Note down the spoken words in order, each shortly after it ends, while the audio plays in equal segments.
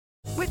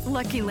With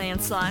Lucky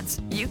Land Slots,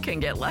 you can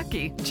get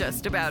lucky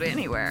just about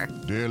anywhere.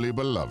 Dearly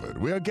beloved,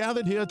 we are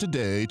gathered here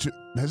today to...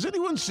 Has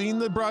anyone seen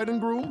the bride and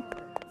groom?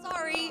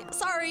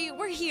 Sorry,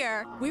 we're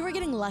here. We were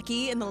getting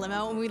lucky in the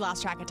limo and we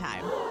lost track of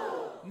time.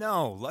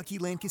 No, Lucky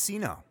Land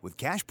Casino, with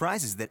cash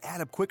prizes that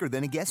add up quicker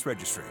than a guest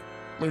registry.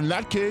 In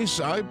that case,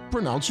 I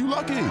pronounce you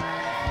lucky.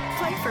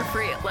 Play for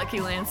free at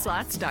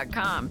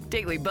LuckyLandSlots.com.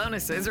 Daily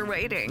bonuses are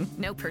waiting.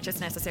 No purchase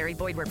necessary.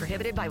 Void where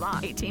prohibited by law.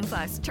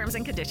 18+. Terms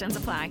and conditions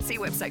apply. See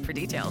website for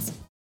details.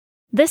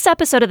 This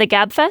episode of the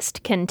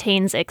Gabfest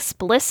contains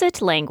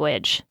explicit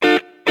language.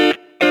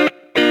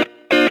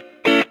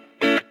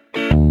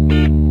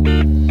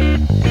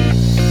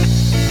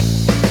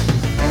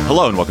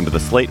 Hello and welcome to the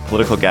Slate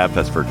Political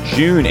Gabfest for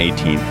June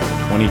 18th,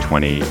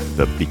 2020,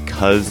 the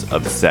Because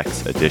of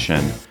Sex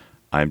edition.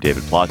 I'm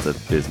David Plotz, a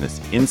business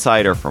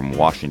insider from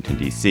Washington,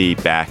 D.C.,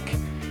 back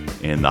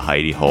in the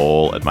hidey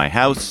hole at my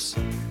house.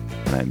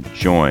 And I'm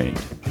joined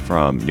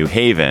from New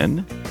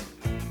Haven,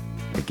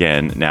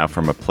 again, now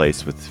from a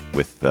place with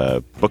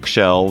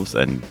bookshelves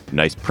and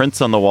nice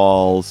prints on the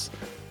walls,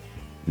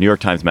 New York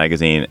Times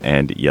Magazine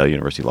and Yale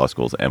University Law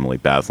School's Emily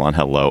Bazelon.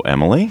 Hello,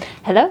 Emily.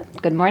 Hello.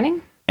 Good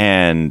morning.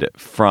 And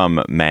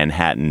from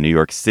Manhattan, New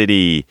York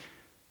City,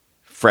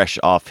 fresh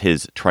off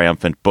his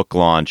triumphant book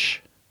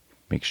launch,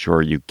 make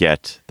sure you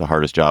get The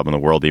Hardest Job in the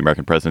World, The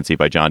American Presidency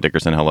by John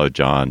Dickerson. Hello,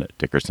 John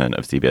Dickerson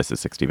of CBS's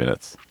 60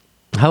 Minutes.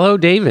 Hello,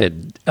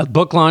 David. A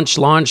book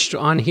launched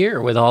on here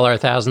with all our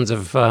thousands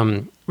of,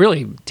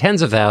 really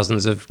tens of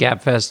thousands of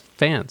Gabfest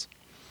fans.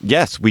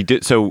 Yes, we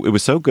did. So it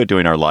was so good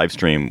doing our live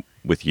stream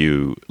with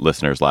you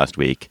listeners last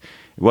week.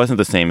 It wasn't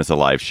the same as a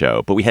live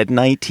show, but we had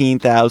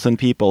 19,000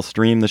 people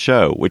stream the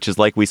show, which is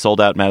like we sold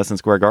out Madison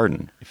Square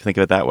Garden, if you think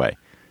of it that way.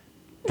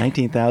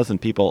 19,000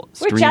 people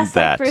streamed that. We're just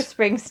like Bruce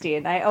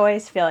Springsteen. I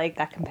always feel like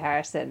that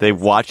comparison. They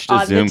watched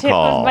a Zoom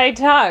call. On the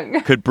tip of my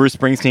tongue. Could Bruce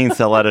Springsteen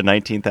sell out a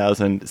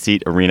 19,000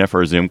 seat arena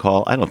for a Zoom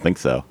call? I don't think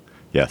so.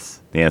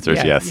 Yes. The answer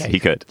is yes. He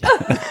could.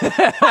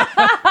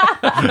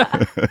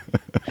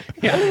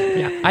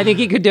 Yeah. I think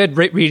he could do it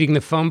reading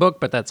the phone book,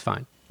 but that's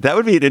fine. That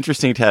would be an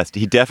interesting test.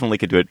 He definitely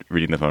could do it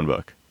reading the phone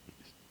book.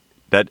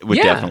 That would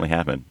definitely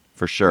happen,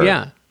 for sure.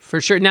 Yeah, for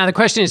sure. Now, the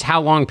question is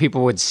how long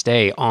people would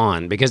stay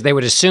on, because they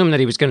would assume that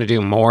he was going to do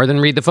more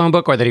than read the phone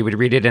book, or that he would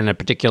read it in a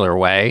particular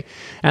way.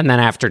 And then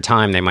after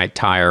time, they might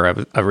tire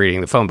of reading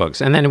the phone books.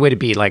 And then would it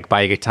be like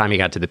by the time he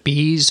got to the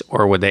B's,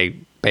 or would they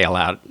bail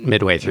out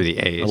midway through the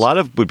A's? A lot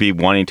of would be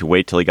wanting to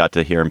wait till he got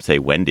to hear him say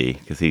Wendy,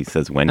 because he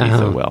says Wendy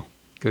so well.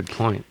 Good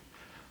point.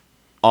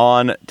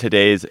 On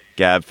today's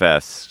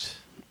Gabfest,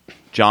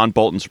 John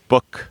Bolton's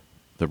book,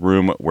 The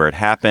Room Where It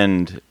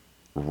Happened,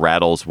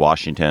 rattles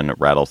Washington,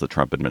 rattles the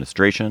Trump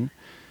administration.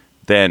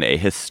 Then a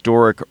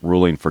historic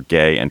ruling for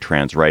gay and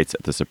trans rights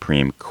at the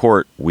Supreme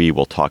Court. We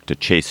will talk to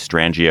Chase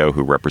Strangio,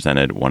 who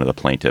represented one of the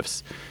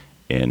plaintiffs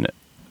in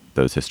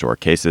those historic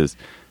cases.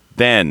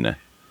 Then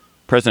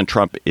President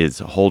Trump is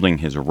holding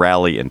his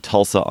rally in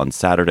Tulsa on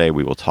Saturday.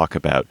 We will talk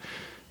about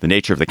the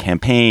nature of the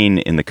campaign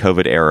in the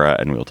COVID era,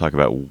 and we will talk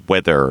about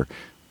whether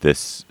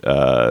this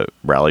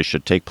rally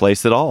should take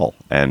place at all,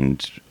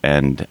 and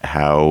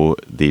how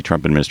the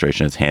Trump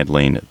administration is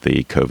handling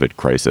the COVID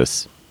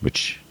crisis,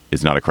 which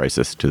is not a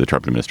crisis to the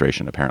Trump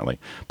administration, apparently.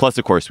 Plus,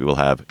 of course, we will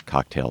have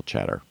cocktail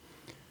chatter.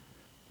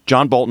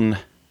 John Bolton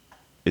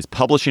is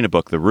publishing a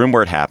book, The Room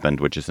Where It Happened,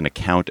 which is an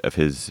account of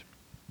his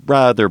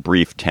rather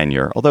brief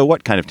tenure, although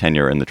what kind of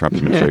tenure in the Trump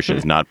administration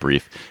is not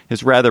brief,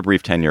 his rather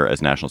brief tenure as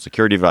National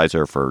Security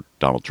Advisor for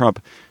Donald Trump.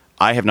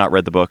 I have not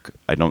read the book.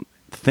 I don't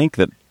think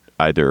that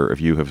either of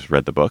you have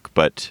read the book,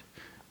 but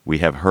we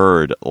have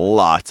heard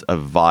lots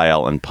of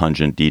vile and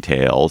pungent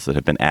details that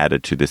have been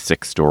added to the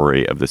sick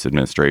story of this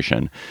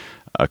administration.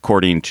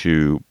 According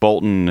to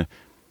Bolton,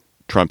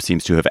 Trump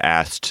seems to have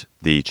asked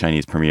the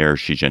Chinese Premier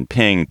Xi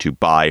Jinping to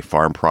buy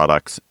farm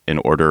products in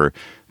order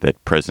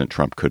that President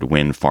Trump could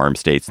win farm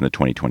states in the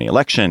 2020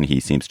 election. He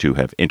seems to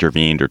have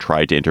intervened or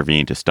tried to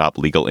intervene to stop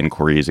legal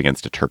inquiries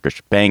against a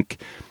Turkish bank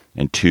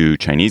and 2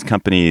 Chinese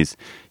companies.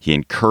 He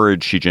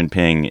encouraged Xi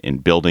Jinping in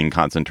building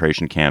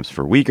concentration camps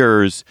for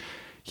Uyghurs.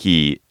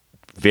 He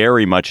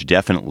very much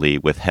definitely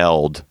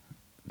withheld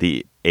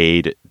the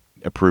aid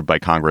approved by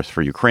Congress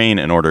for Ukraine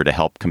in order to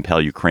help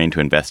compel Ukraine to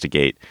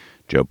investigate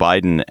Joe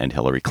Biden and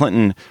Hillary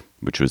Clinton,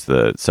 which was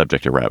the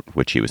subject around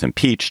which he was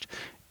impeached.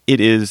 It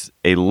is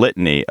a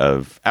litany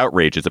of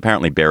outrages,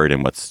 apparently buried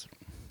in what's,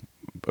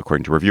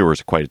 according to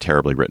reviewers, quite a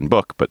terribly written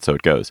book, but so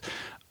it goes.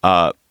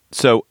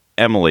 So,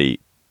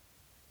 Emily,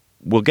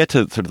 we'll get to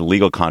sort of the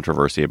legal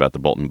controversy about the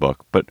Bolton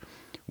book, but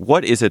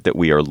what is it that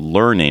we are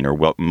learning, or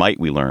what might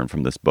we learn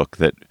from this book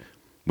that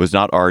was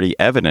not already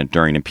evident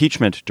during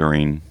impeachment,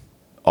 during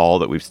all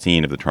that we've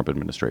seen of the Trump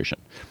administration?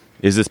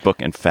 Is this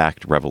book, in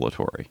fact,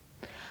 revelatory?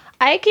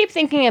 I keep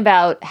thinking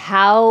about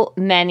how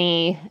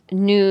many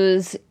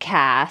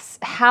newscasts,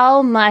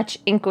 how much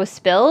ink was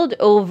spilled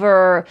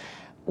over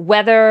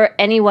whether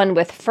anyone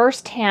with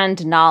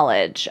firsthand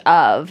knowledge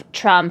of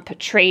Trump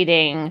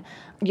trading,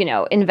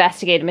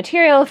 investigative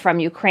material from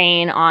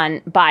Ukraine on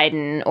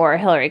Biden or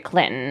Hillary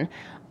Clinton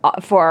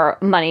for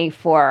money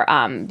for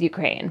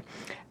Ukraine.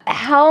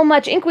 How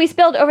much ink we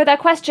spilled over that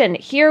question.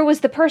 Here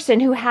was the person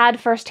who had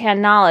firsthand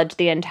knowledge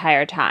the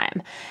entire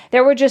time.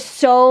 There were just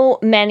so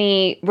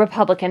many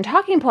Republican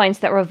talking points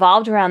that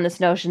revolved around this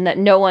notion that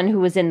no one who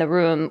was in the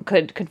room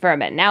could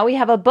confirm it. Now we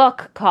have a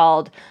book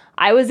called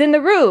I Was in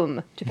the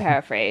Room, to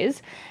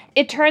paraphrase.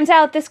 It turns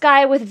out this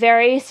guy with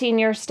very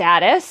senior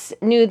status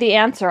knew the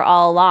answer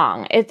all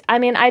along.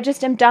 I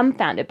just am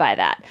dumbfounded by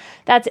that.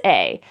 That's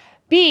A.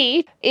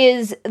 B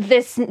is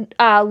this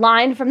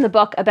line from the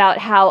book about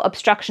how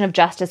obstruction of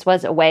justice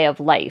was a way of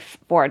life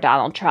for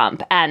Donald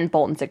Trump and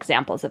Bolton's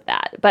examples of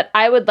that. But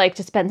I would like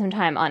to spend some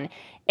time on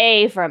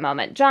A for a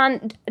moment.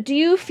 John, do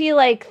you feel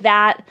like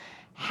that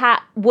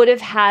would have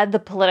had the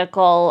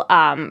political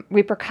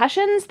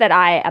repercussions that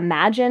I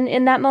imagine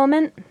in that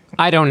moment?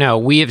 I don't know.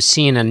 We have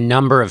seen a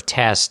number of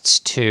tests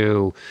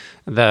to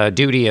the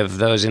duty of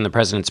those in the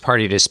president's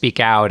party to speak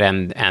out,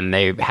 and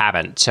they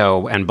haven't.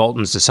 So, and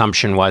Bolton's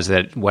assumption was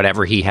that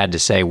whatever he had to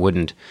say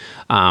wouldn't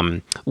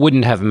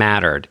have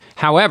mattered.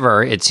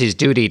 However, it's his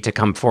duty to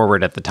come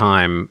forward at the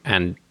time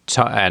and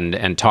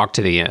talk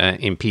to the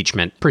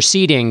impeachment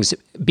proceedings,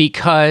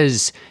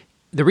 because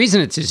the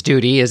reason it's his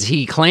duty is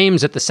he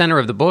claims at the center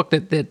of the book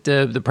that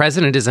the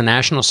president is a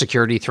national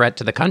security threat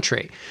to the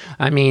country.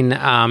 I mean,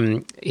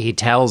 he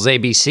tells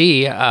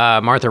ABC,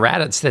 Martha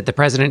Raddatz, that the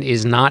president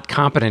is not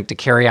competent to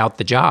carry out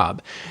the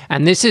job.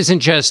 And this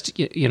isn't just,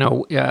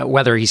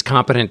 whether he's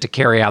competent to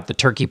carry out the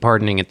turkey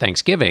pardoning at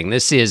Thanksgiving.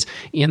 This is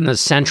in the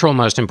central,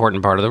 most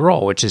important part of the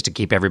role, which is to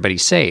keep everybody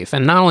safe.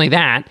 And not only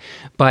that,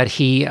 but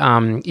he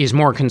is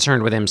more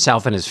concerned with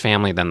himself and his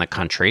family than the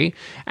country,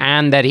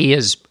 and that he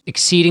is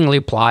exceedingly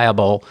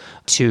pliable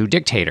to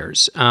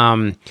dictators.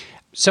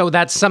 So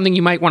that's something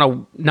you might want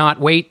to not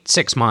wait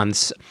 6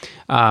 months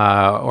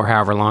or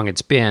however long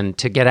it's been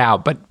to get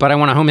out. But I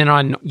want to home in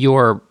on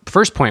your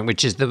first point,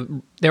 which is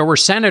there were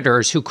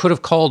senators who could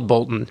have called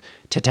Bolton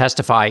to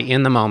testify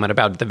in the moment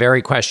about the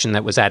very question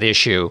that was at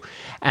issue,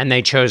 and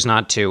they chose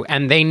not to.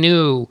 And they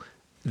knew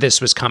this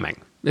was coming.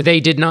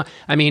 They did not.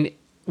 I mean,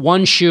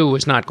 one shoe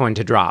was not going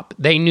to drop.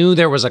 They knew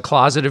there was a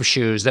closet of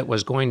shoes that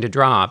was going to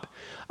drop.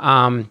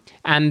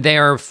 And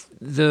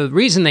the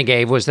reason they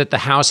gave was that the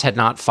House had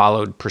not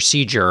followed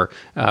procedure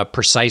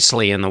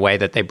precisely in the way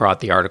that they brought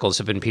the articles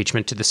of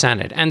impeachment to the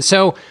Senate. And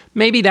so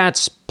maybe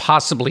that's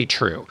possibly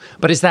true.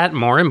 But is that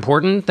more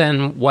important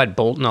than what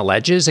Bolton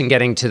alleges and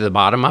getting to the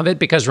bottom of it?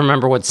 Because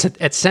remember, what's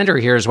at center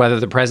here is whether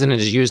the president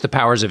has used the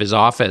powers of his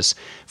office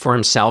for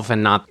himself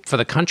and not for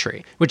the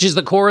country, which is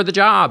the core of the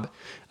job,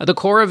 the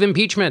core of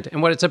impeachment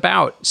and what it's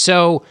about.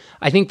 So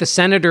I think the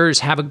senators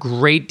have a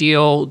great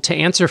deal to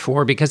answer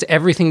for, because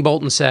everything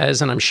Bolton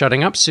says, and I'm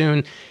shutting up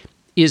soon,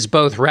 is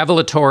both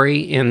revelatory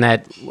in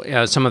that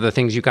some of the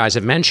things you guys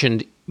have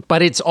mentioned,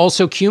 but it's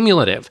also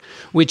cumulative,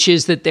 which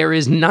is that there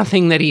is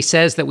nothing that he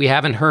says that we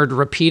haven't heard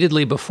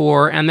repeatedly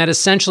before, and that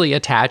essentially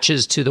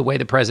attaches to the way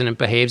the president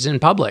behaves in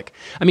public.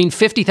 I mean,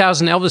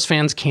 50,000 Elvis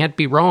fans can't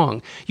be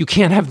wrong. You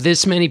can't have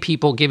this many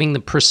people giving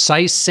the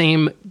precise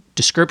same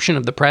description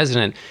of the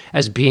president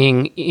as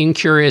being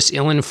incurious,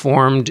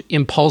 ill-informed,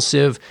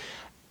 impulsive.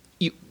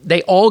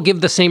 They all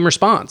give the same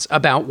response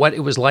about what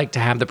it was like to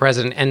have the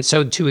president. And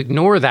so to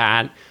ignore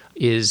that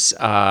is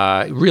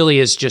really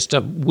is just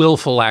a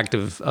willful act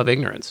of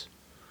ignorance.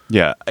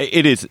 Yeah,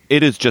 it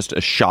is just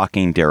a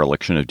shocking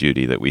dereliction of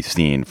duty that we've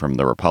seen from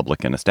the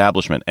Republican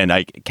establishment. And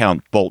I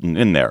count Bolton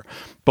in there.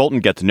 Bolton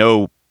gets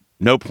no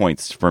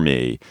points for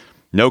me,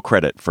 no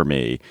credit for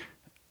me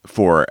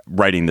for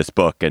writing this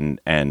book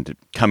and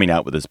coming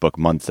out with this book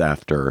months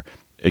after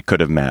it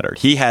could have mattered.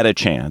 He had a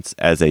chance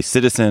as a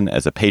citizen,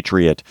 as a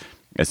patriot,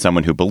 as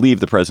someone who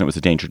believed the president was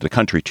a danger to the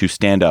country, to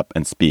stand up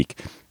and speak,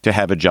 to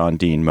have a John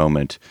Dean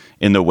moment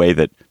in the way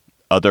that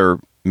other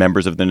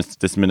members of this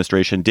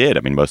administration did.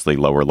 I mean, mostly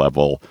lower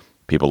level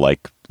people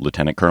like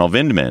Lieutenant Colonel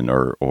Vindman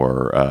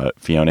or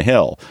Fiona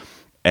Hill.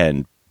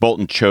 And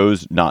Bolton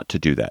chose not to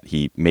do that.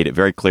 He made it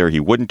very clear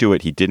he wouldn't do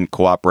it. He didn't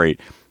cooperate.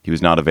 He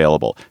was not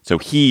available. So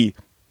he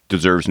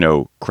deserves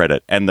no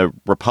credit. And the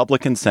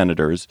Republican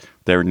senators,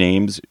 their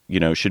names,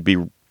 should be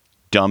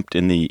dumped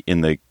in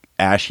the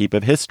ash heap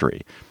of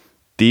history.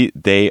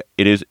 It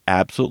is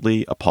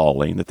absolutely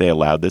appalling that they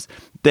allowed this.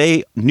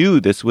 They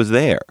knew this was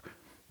there.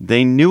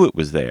 They knew it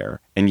was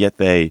there, and yet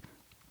they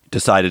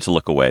decided to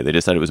look away. They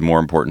decided it was more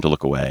important to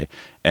look away.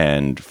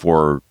 And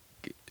for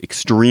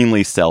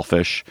extremely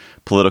selfish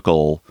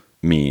political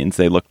means,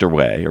 they looked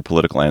away, or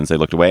political ends, they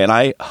looked away. And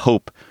I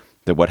hope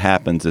that what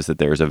happens is that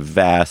there's a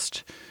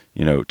vast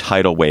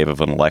tidal wave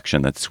of an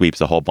election that sweeps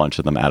a whole bunch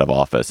of them out of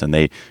office, and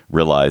they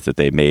realize that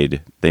they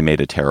made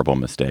a terrible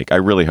mistake. I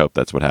really hope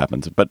that's what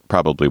happens, but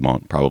probably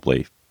won't.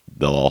 Probably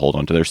they'll all hold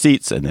on to their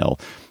seats and they'll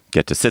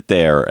get to sit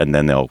there, and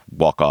then they'll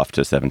walk off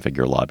to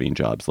 7-figure lobbying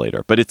jobs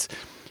later. But it's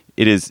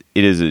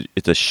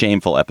a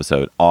shameful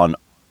episode on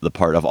the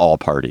part of all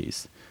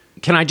parties.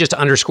 can I just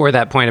underscore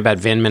that point about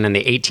Vindman and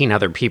the 18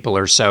 other people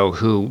or so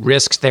who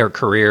risked their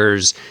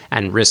careers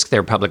and risked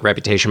their public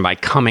reputation by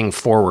coming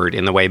forward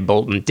in the way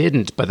Bolton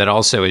didn't, but that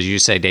also, as you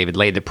say, David,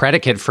 laid the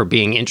predicate for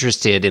being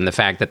interested in the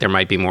fact that there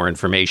might be more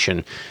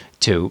information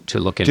to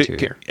look into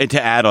here. And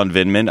to add on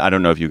Vindman, I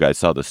don't know if you guys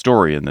saw the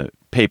story in the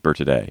paper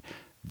today.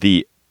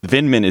 The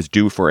Vindman is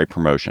due for a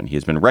promotion. He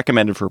has been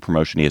recommended for a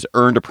promotion. He has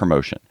earned a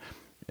promotion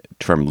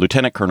from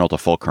lieutenant colonel to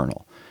full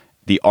colonel.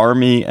 The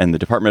Army and the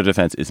Department of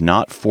Defense is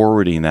not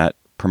forwarding that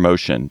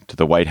promotion to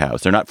the White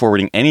House. They're not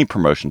forwarding any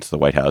promotions to the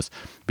White House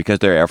because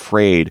they're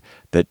afraid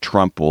that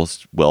Trump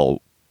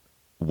will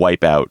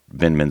wipe out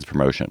Vindman's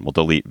promotion, will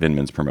delete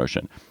Vindman's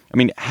promotion. I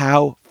mean,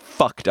 how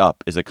fucked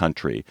up is a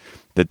country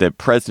that the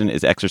president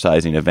is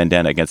exercising a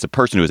vendetta against a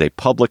person who is a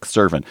public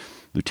servant,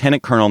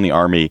 lieutenant colonel in the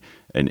Army,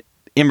 an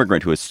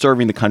immigrant who is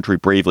serving the country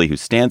bravely, who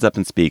stands up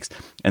and speaks,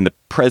 and the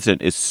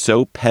president is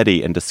so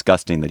petty and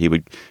disgusting that he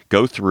would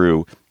go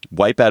through,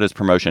 wipe out his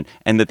promotion,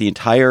 and that the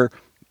entire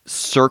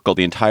circle,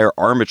 the entire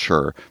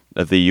armature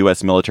of the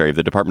U.S. military, of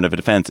the Department of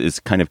Defense,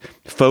 is kind of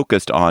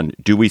focused on,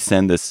 do we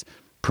send this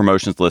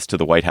promotions list to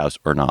the White House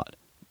or not?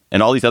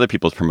 And all these other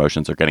people's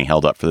promotions are getting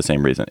held up for the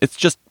same reason.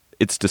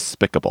 It's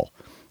despicable.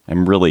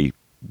 I'm really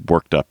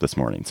worked up this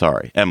morning.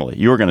 Sorry. Emily,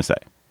 you were going to say.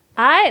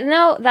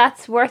 No,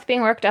 that's worth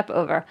being worked up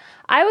over.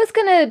 I was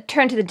going to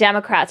turn to the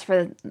Democrats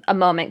for a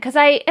moment because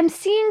I am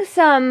seeing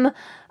some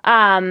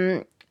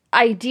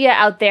idea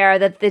out there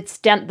that it's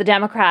the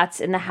Democrats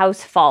in the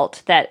House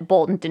fault that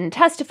Bolton didn't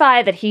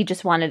testify, that he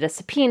just wanted a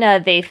subpoena,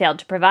 they failed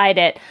to provide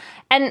it.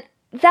 And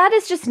that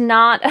is just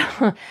not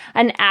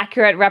an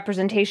accurate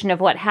representation of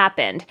what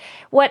happened.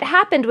 What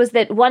happened was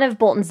that one of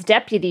Bolton's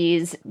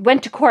deputies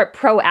went to court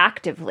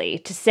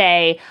proactively to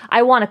say,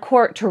 I want a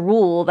court to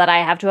rule that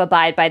I have to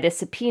abide by this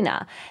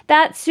subpoena.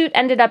 That suit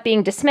ended up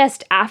being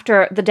dismissed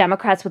after the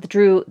Democrats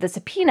withdrew the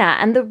subpoena.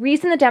 And the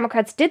reason the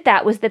Democrats did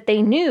that was that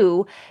they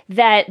knew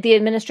that the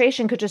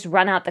administration could just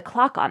run out the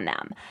clock on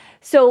them.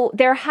 So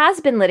there has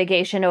been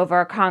litigation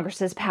over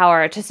Congress's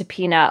power to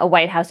subpoena a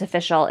White House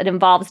official. It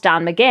involves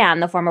Don McGahn,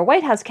 the former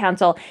White House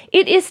counsel.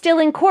 It is still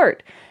in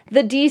court.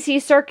 The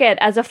D.C. Circuit,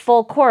 as a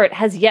full court,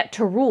 has yet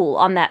to rule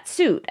on that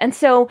suit. And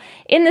so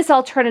in this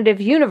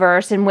alternative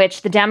universe in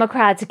which the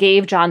Democrats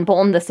gave John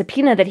Bolton the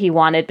subpoena that he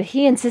wanted, but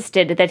he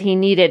insisted that he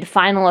needed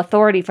final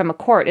authority from a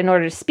court in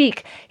order to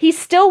speak, he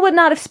still would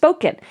not have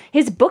spoken.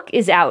 His book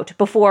is out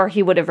before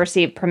he would have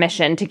received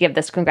permission to give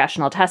this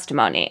congressional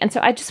testimony. And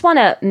so I just want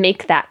to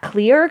make that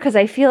clear because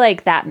I feel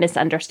like that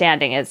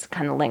misunderstanding is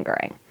kind of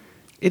lingering.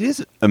 It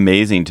is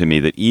amazing to me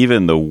that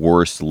even the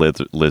worst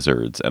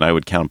lizards, and I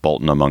would count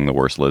Bolton among the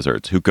worst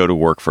lizards, who go to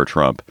work for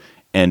Trump,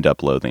 end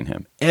up loathing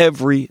him.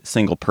 Every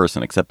single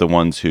person, except the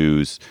ones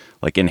whose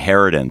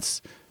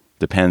inheritance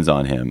depends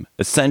on him,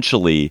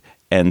 essentially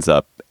ends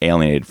up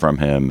alienated from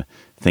him,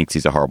 thinks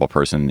he's a horrible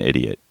person, an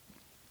idiot.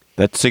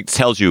 That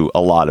tells you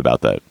a lot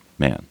about that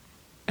man.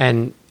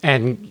 And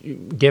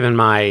given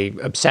my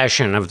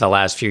obsession of the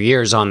last few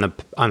years on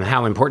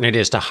how important it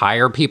is to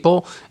hire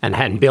people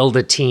and build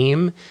a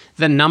team,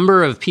 the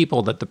number of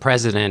people that the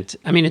president,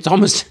 it's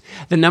almost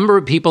the number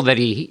of people that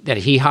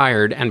he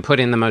hired and put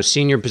in the most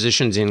senior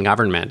positions in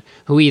government,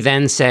 who he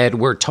then said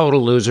were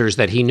total losers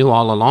that he knew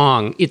all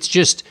along. He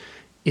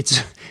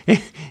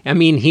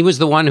was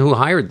the one who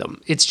hired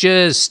them. It's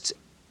just,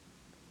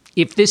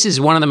 if this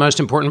is one of the most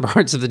important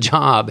parts of the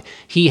job,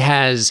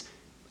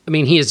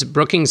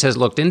 Brookings has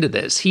looked into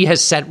this. He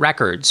has set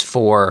records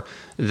for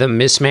the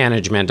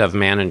mismanagement of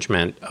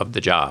the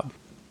job.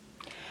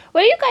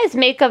 What do you guys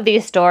make of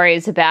these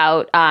stories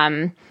about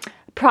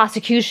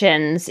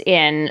prosecutions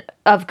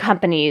of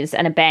companies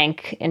and a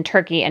bank in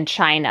Turkey and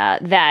China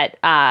that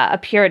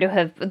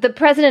the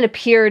president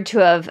appeared to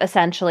have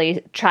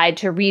essentially tried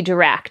to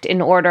redirect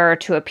in order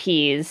to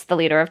appease the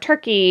leader of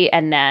Turkey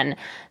and then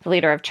the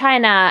leader of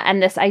China,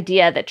 and this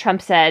idea that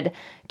Trump said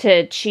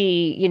to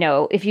Xi,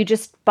 if you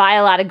just buy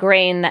a lot of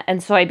grain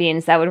and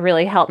soybeans, that would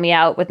really help me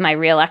out with my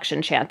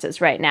reelection chances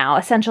right now.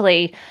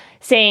 Essentially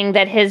saying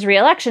that his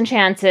reelection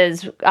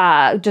chances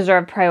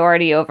deserve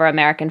priority over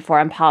American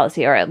foreign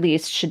policy, or at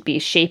least should be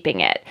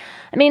shaping it.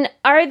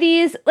 Are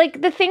these,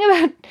 the thing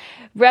about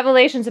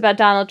revelations about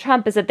Donald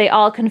Trump is that they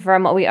all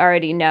confirm what we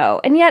already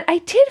know. And yet I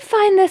did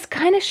find this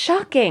kind of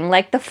shocking,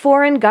 the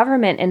foreign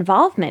government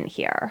involvement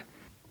here.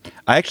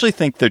 I actually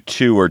think the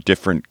two are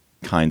different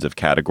kinds of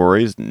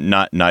categories.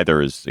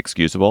 Neither is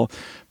excusable.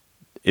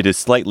 It is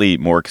slightly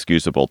more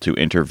excusable to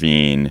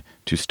intervene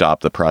to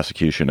stop the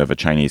prosecution of a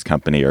Chinese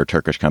company or a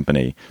Turkish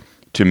company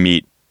to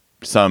meet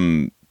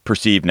some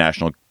perceived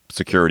national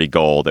security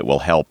goal that will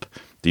help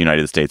the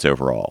United States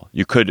overall.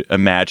 You could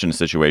imagine a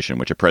situation in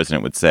which a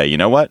president would say, you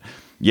know what?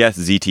 Yes,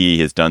 ZTE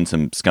has done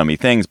some scummy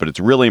things, but it's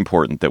really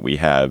important that we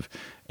have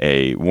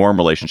a warm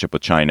relationship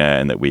with China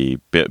and that we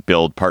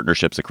build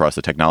partnerships across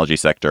the technology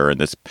sector,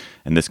 and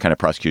this kind of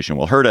prosecution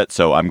will hurt it.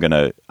 So I'm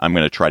gonna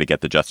try to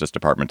get the Justice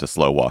Department to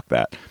slow walk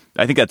that.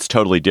 I think that's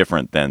totally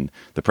different than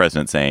the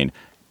president saying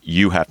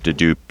you have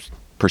to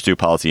pursue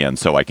policy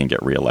ends so I can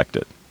get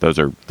reelected. Those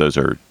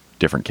are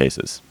different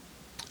cases.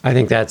 I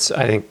think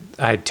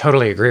I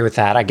totally agree with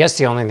that. I guess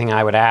the only thing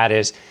I would add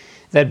is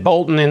that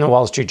Bolton in the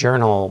Wall Street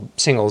Journal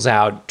singles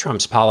out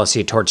Trump's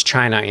policy towards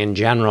China in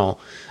general,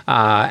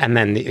 and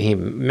then he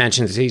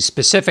mentions these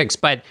specifics.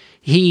 But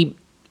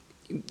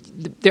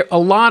a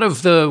lot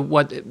of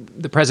what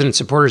the president's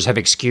supporters have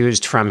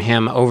excused from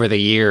him over the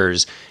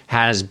years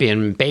has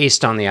been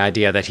based on the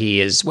idea that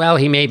he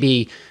may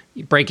be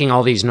breaking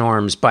all these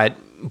norms, but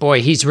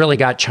boy, he's really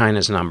got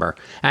China's number,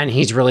 and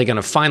he's really going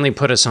to finally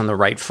put us on the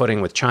right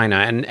footing with China.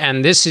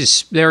 And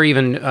there are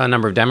even a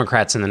number of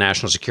Democrats in the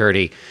national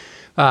security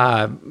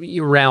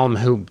realm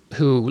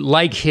who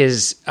like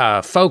his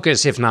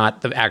focus, if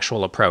not the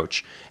actual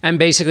approach. And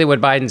basically,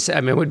 what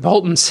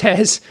Bolton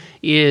says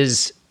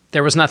is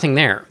there was nothing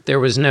there. There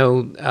was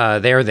no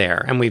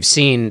there. And we've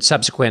seen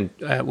subsequent,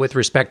 with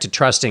respect to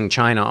trusting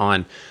China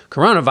on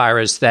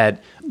coronavirus,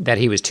 that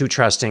he was too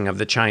trusting of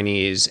the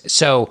Chinese.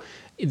 So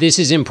this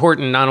is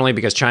important not only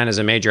because China is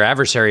a major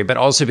adversary, but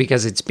also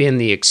because it's been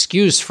the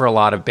excuse for a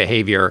lot of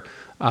behavior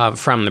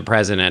from the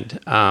president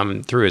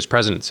through his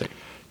presidency.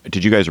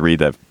 Did you guys read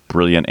that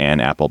brilliant Ann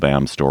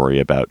Applebaum story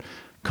about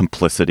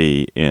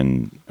complicity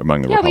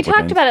among the Republicans? Yeah, we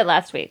talked about it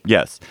last week.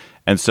 Yes.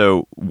 And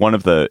so one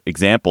of the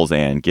examples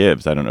Ann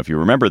gives, I don't know if you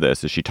remember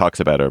this, is she talks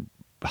about a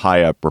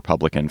high-up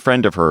Republican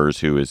friend of hers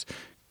who has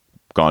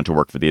gone to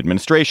work for the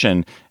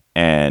administration,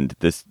 and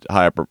this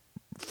high-up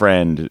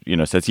friend,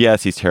 says,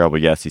 yes, he's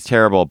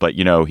terrible, but,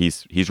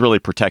 he's really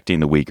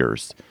protecting the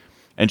Uyghurs.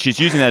 And she's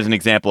using that as an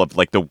example of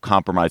like the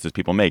compromises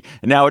people make.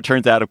 And now it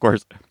turns out, of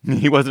course,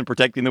 he wasn't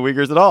protecting the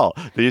Uyghurs at all.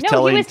 He was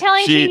telling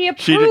he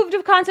approved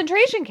of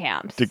concentration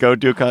camps. To go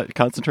do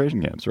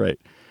concentration camps, right.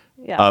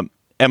 Yeah.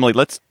 Emily,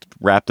 let's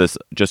wrap this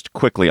just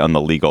quickly on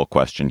the legal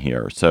question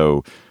here.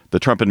 So the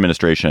Trump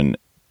administration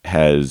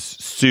has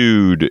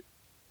sued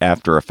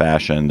after a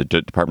fashion. The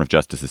Department of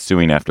Justice is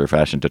suing after a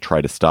fashion to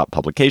try to stop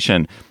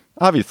publication.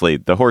 Obviously,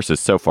 the horse is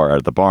so far out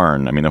of the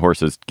barn. I mean, the horse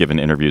has given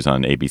interviews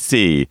on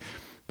ABC.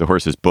 The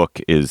horse's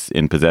book is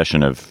in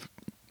possession of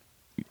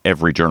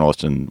every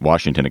journalist in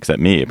Washington except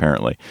me,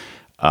 apparently.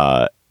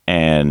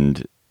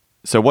 And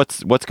so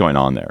what's going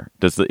on there?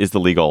 Is the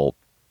legal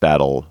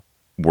battle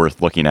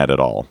worth looking at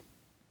all?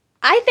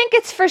 I think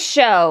it's for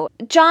show.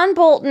 John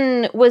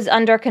Bolton was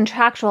under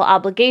contractual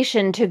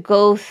obligation to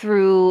go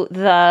through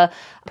the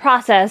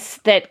process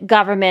that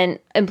government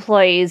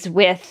employees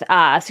with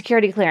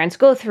security clearance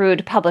go through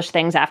to publish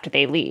things after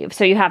they leave.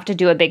 So you have to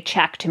do a big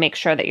check to make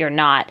sure that you're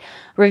not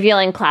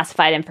revealing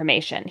classified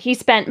information. He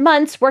spent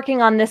months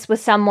working on this with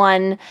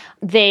someone.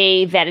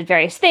 They vetted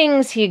various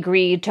things. He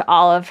agreed to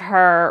all of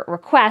her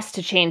requests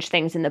to change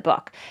things in the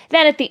book.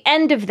 Then at the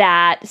end of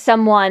that,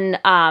 someone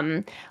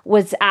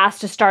was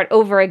asked to start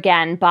over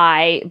again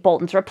by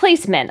Bolton's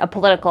replacement, a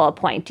political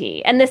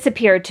appointee. And this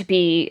appeared to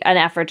be an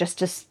effort just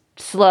to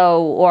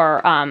slow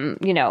or,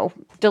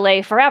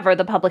 delay forever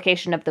the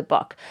publication of the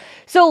book.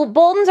 So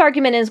Bolton's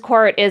argument in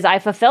court is, I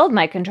fulfilled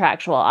my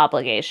contractual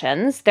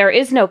obligations. There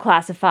is no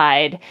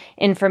classified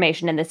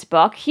information in this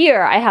book.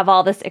 Here, I have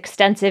all this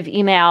extensive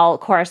email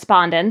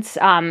correspondence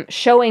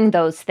showing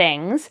those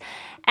things.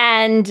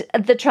 And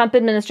the Trump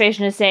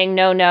administration is saying,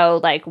 no,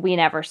 we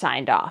never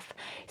signed off.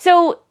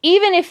 So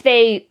even if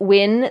they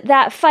win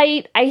that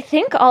fight, I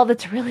think all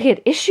that's really at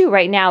issue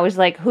right now is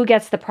who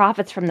gets the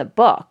profits from the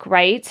book,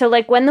 right? So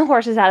when the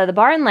horse is out of the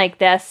barn like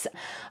this,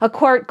 a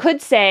court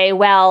could say,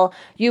 well,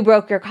 you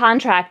broke your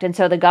contract and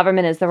so the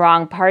government is the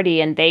wrong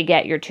party and they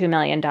get your $2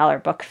 million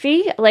book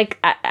fee.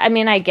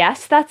 I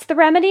guess that's the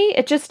remedy.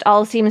 It just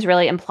all seems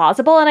really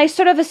implausible. And I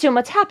sort of assume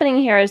what's happening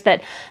here is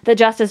that the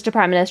Justice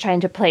Department is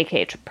trying to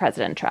placate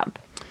President Trump.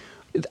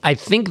 I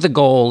think the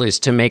goal is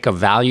to make a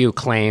value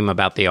claim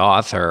about the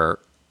author,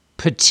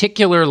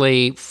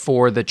 particularly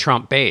for the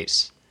Trump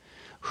base.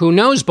 Who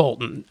knows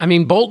Bolton? I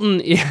mean, Bolton,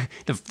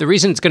 the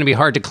reason it's going to be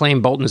hard to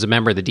claim Bolton as a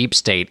member of the deep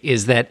state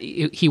is that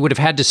he would have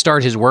had to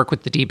start his work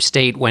with the deep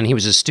state when he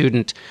was a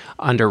student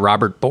under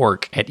Robert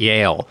Bork at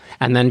Yale,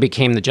 and then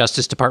became the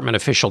Justice Department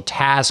official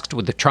tasked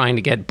with trying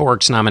to get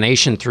Bork's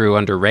nomination through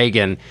under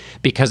Reagan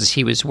because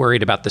he was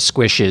worried about the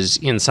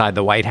squishes inside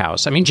the White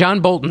House. I mean,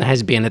 John Bolton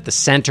has been at the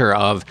center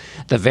of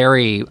the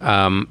very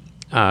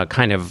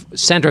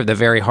center of the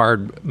very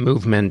hard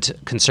movement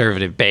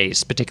conservative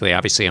base, particularly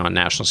obviously on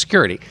national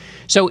security.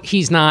 So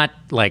he's not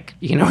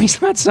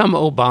he's not some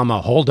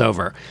Obama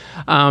holdover.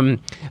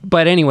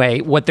 But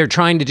anyway, what they're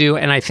trying to do,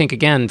 and I think,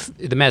 again,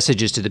 the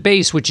message is to the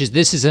base, which is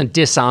this is a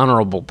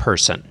dishonorable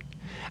person.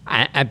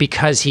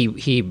 Because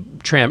he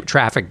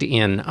trafficked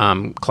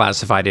in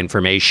classified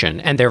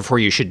information, and therefore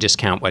you should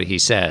discount what he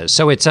says.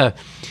 So it's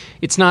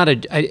not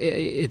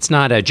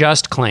a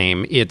just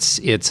claim. It's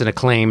a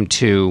claim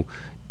to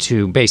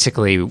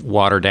basically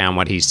water down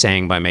what he's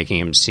saying by making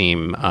him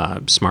seem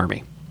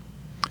smarmy.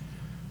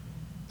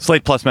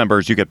 Slate Plus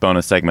members, you get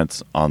bonus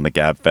segments on the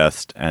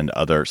GabFest and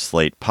other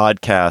Slate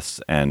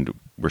podcasts, and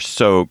we're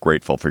so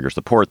grateful for your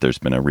support. There's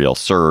been a real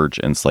surge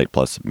in Slate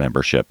Plus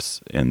memberships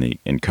in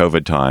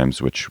COVID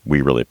times, which we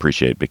really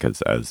appreciate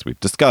because, as we've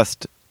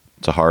discussed,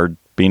 it's hard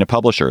being a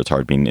publisher. It's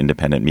hard being an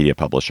independent media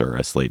publisher,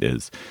 as Slate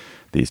is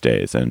these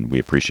days. And we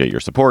appreciate your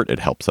support. It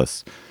helps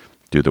us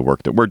do the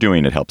work that we're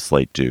doing. It helps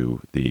Slate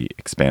do the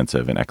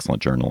expansive and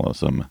excellent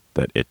journalism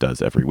that it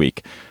does every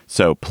week.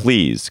 So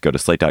please go to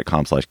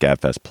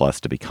slate.com/gabfest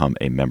plus to become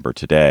a member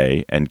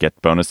today and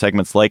get bonus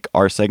segments like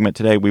our segment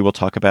today. We will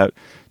talk about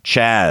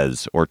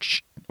Chaz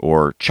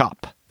or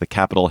CHOP, the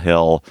Capitol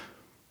Hill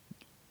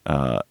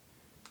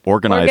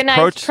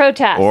organized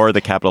protest, or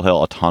the Capitol Hill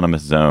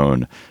Autonomous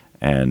Zone,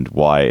 and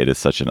why it is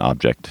such a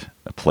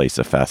place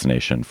of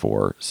fascination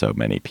for so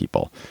many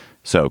people.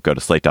 So go to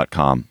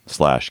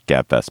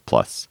slate.com/gabfest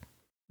plus.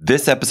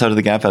 This episode of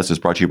the Gabfest is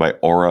brought to you by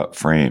Aura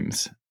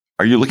Frames.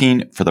 Are you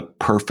looking for the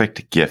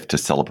perfect gift to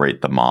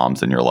celebrate the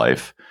moms in your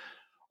life?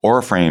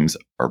 Aura Frames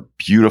are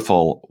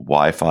beautiful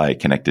Wi-Fi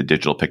connected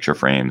digital picture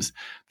frames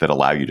that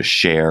allow you to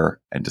share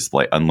and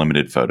display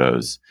unlimited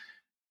photos.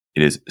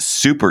 It is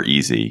super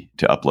easy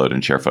to upload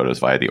and share photos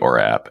via the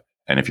Aura app.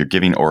 And if you're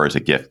giving Aura as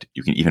a gift,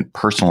 you can even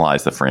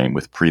personalize the frame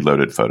with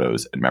preloaded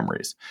photos and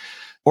memories.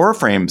 Aura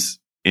Frames,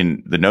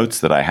 in the notes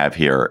that I have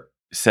here,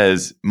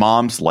 says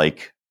moms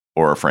like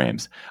Aura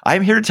Frames.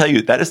 I'm here to tell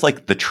you that is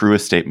like the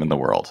truest statement in the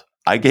world.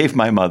 I gave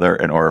my mother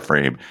an Aura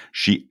frame.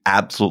 She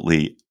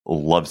absolutely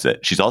loves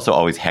it. She's also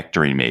always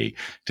hectoring me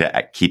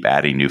to keep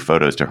adding new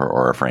photos to her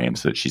Aura frame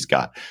so that she's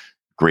got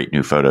great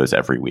new photos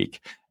every week.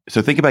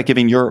 So think about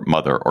giving your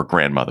mother or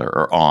grandmother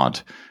or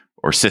aunt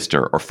or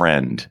sister or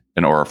friend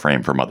an Aura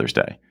frame for Mother's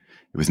Day.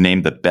 It was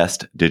named the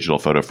best digital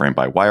photo frame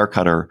by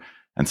Wirecutter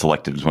and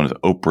selected as one of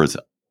Oprah's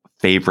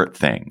favorite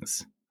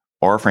things.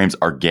 Aura frames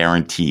are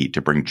guaranteed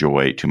to bring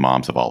joy to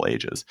moms of all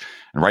ages.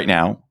 And right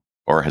now,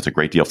 Aura has a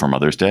great deal for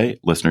Mother's Day.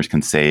 Listeners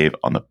can save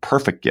on the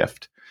perfect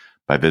gift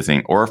by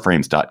visiting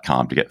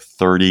auraframes.com to get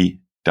 $30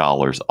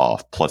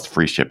 off plus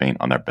free shipping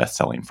on their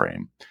best-selling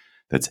frame.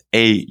 That's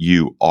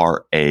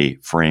AURA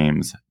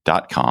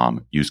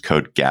frames.com. Use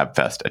code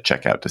GABFEST at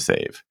checkout to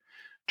save.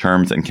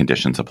 Terms and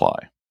conditions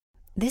apply.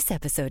 This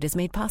episode is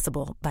made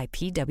possible by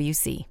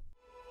PwC.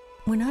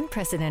 When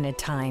unprecedented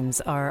times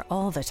are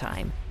all the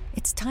time,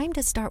 it's time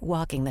to start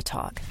walking the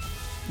talk.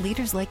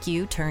 Leaders like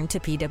you turn to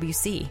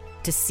PwC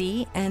to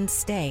see and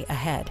stay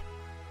ahead.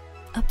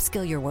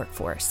 Upskill your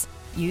workforce,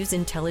 use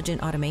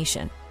intelligent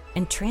automation,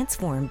 and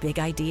transform big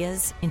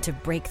ideas into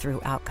breakthrough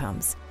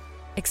outcomes.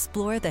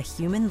 Explore the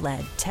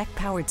human-led,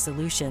 tech-powered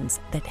solutions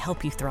that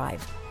help you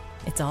thrive.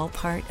 It's all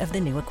part of The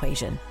New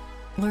Equation.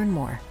 Learn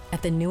more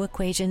at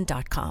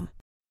thenewequation.com.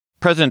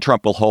 President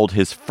Trump will hold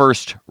his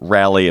first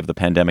rally of the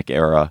pandemic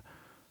era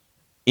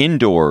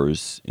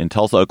indoors in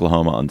Tulsa,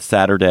 Oklahoma on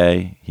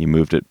Saturday. He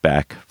moved it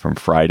back from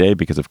Friday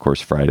because, of course,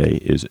 Friday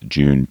is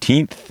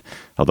Juneteenth,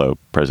 although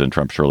President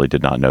Trump surely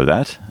did not know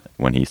that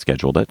when he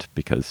scheduled it,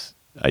 because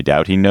I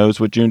doubt he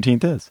knows what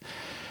Juneteenth is.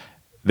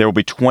 There will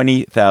be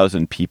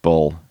 20,000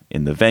 people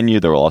in the venue.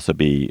 There will also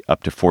be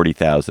up to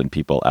 40,000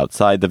 people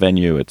outside the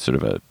venue. It's sort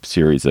of a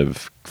series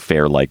of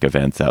fair-like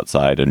events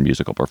outside and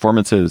musical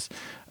performances.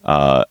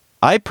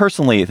 I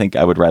personally think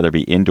I would rather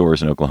be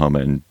indoors in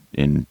Oklahoma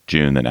in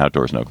June than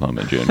outdoors in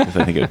Oklahoma in June, because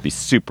I think it would be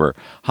super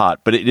hot.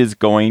 But it is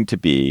going to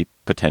be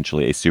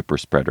potentially a super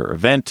spreader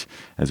event.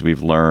 As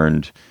we've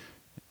learned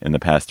in the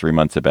past 3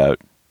 months about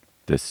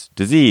this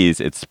disease,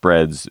 it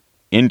spreads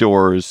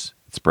indoors.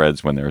 It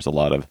spreads when there's a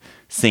lot of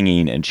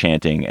singing and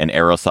chanting and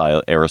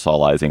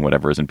aerosolizing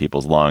whatever is in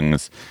people's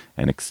lungs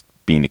and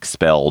being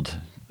expelled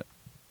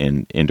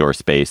in indoor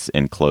space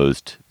in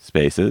closed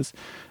spaces.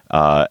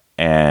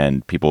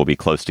 And people will be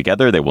close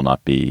together. They will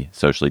not be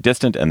socially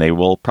distant, and they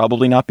will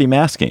probably not be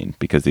masking,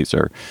 because these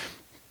are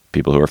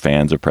people who are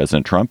fans of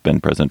President Trump,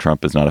 and President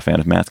Trump is not a fan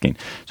of masking.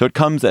 So it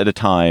comes at a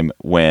time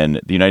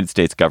when the United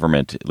States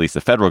government, at least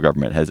the federal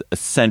government, has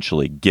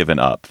essentially given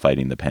up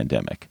fighting the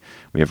pandemic.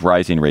 We have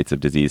rising rates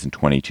of disease in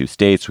 22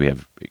 states. We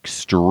have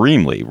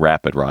extremely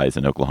rapid rise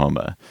in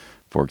Oklahoma,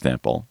 for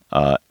example.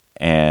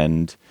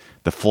 And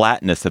the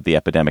flatness of the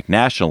epidemic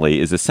nationally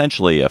is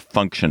essentially a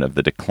function of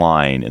the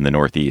decline in the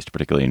Northeast,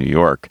 particularly in New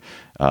York.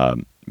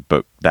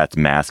 But that's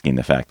masking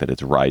the fact that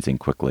it's rising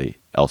quickly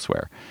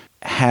elsewhere.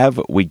 Have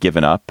we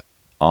given up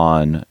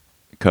on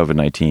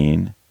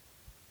COVID-19?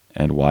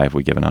 And why have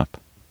we given up?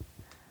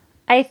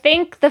 I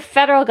think the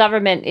federal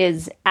government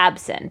is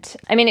absent.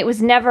 I mean, it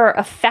was never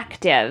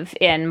effective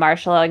in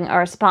marshaling a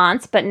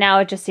response, but now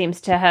it just seems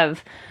to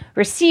have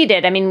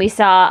receded. I mean, we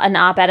saw an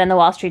op-ed in the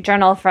Wall Street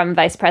Journal from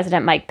Vice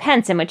President Mike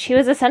Pence in which he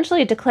was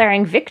essentially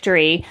declaring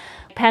victory.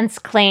 Pence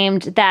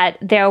claimed that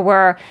there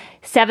were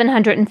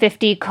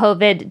 750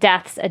 COVID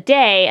deaths a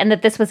day and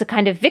that this was a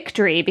kind of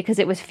victory because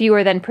it was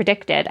fewer than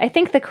predicted. I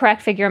think the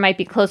correct figure might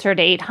be closer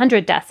to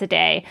 800 deaths a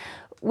day.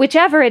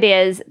 Whichever it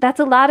is, that's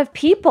a lot of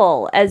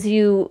people as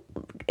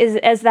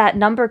that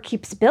number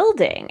keeps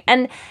building.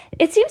 And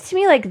it seems to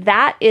me like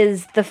that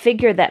is the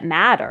figure that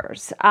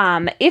matters.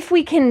 If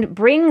we can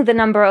bring the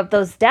number of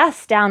those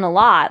deaths down a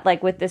lot,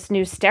 like with this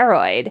new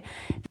steroid,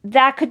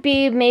 that could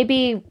be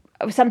maybe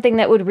something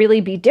that would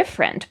really be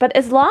different. But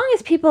as long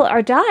as people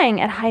are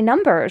dying at high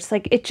numbers,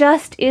 like, it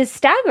just is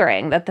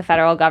staggering that the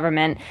federal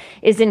government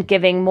isn't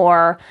giving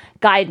more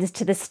guidance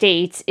to the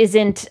states,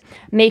 isn't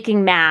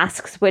making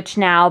masks, which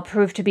now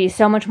prove to be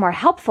so much more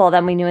helpful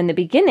than we knew in the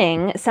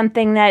beginning,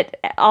 something that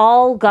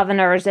all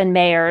governors and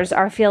mayors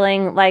are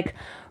feeling like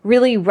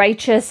really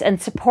righteous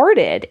and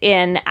supported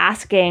in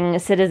asking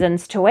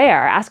citizens to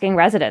wear, asking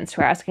residents to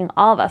wear, asking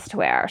all of us to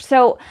wear.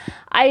 So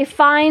I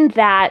find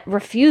that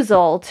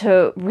refusal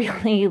to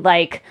really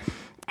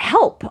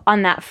help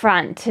on that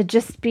front to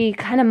just be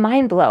kind of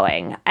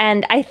mind-blowing.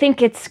 And I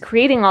think it's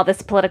creating all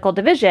this political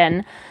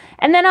division.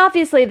 And then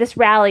obviously this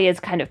rally is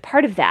kind of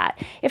part of that.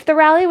 If the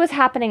rally was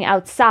happening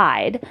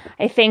outside,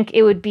 I think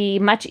it would be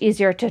much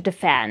easier to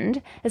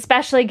defend,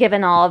 especially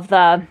given all of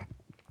the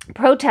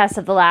protests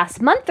of the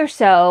last month or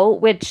so,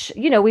 which,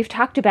 we've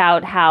talked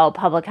about how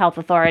public health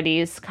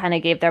authorities kind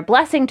of gave their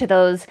blessing to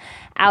those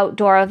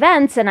outdoor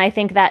events. And I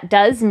think that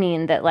does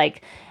mean that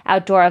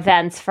outdoor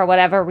events, for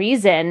whatever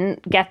reason,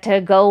 get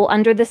to go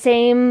under the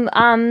same,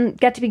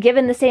 get to be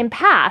given the same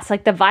pass.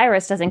 Like, the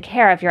virus doesn't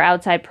care if you're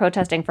outside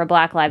protesting for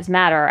Black Lives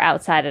Matter or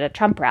outside at a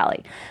Trump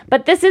rally.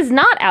 But this is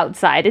not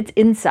outside, it's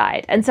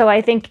inside. And so I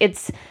think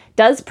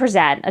does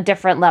present a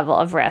different level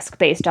of risk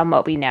based on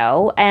what we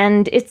know.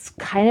 And it's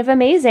kind of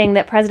amazing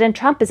that President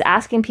Trump is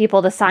asking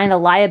people to sign a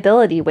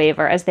liability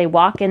waiver as they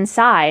walk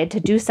inside to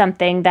do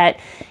something that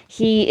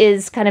he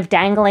is kind of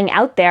dangling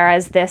out there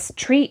as this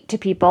treat to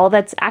people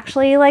that's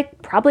actually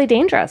probably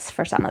dangerous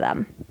for some of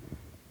them.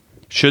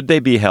 Should they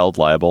be held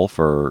liable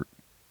for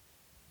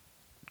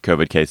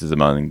COVID cases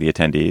among the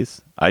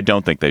attendees? I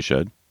don't think they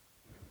should.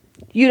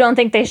 You don't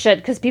think they should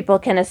because people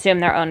can assume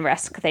their own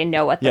risk. They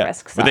know what the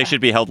risks are. But they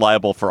should be held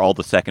liable for all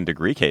the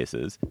second-degree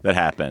cases that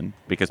happen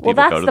because people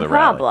go to the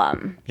rally. Well, that's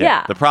the problem.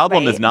 Yeah. The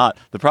problem is not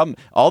the problem.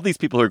 All these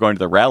people who are going to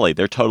the rally,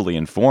 they're totally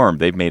informed.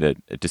 They've made a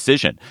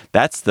decision.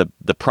 That's the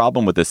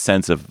problem with this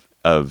sense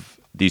of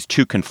these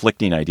two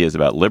conflicting ideas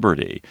about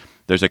liberty.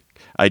 There's an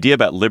idea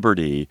about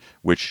liberty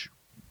which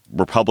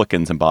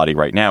Republicans embody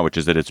right now, which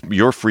is that it's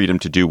your freedom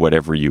to do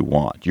whatever you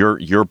want,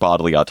 your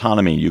bodily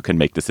autonomy. You can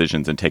make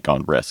decisions and take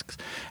on risks,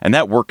 and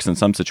that works in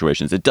some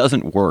situations. It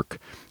doesn't work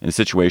in a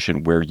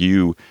situation where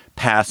you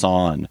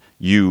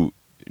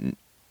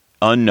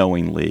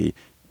unknowingly,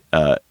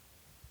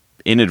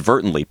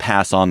 inadvertently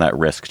pass on that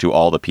risk to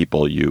all the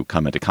people you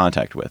come into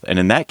contact with. And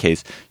in that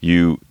case,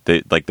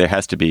 there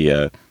has to be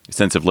a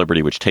sense of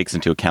liberty which takes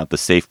into account the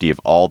safety of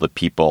all the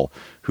people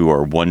who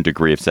are 1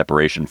 degree of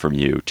separation from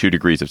you, 2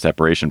 degrees of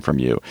separation from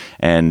you.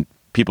 And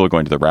people who are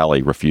going to the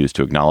rally refuse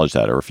to acknowledge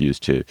that or refuse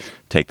to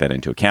take that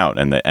into account.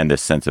 And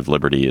this sense of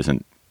liberty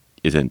isn't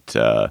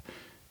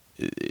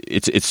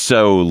it's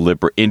so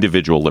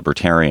individual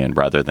libertarian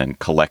rather than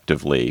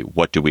collectively,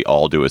 what do we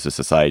all do as a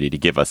society to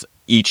give us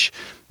each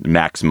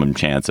maximum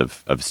chance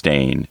of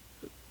staying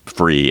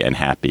free and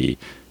happy,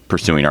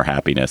 pursuing our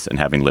happiness and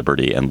having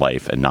liberty and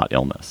life and not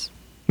illness.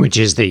 Which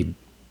is the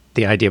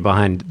idea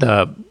behind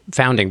the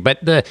founding. But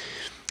the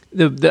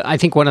I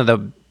think one of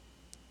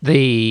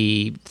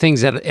the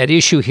things that at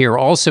issue here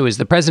also is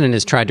the president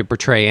has tried to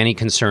portray any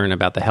concern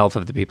about the health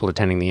of the people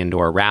attending the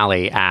indoor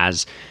rally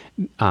as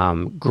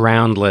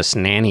groundless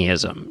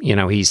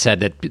nannyism. He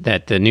said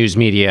that the news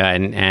media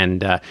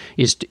and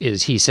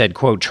he said,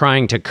 quote,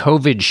 trying to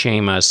COVID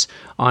shame us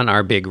on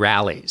our big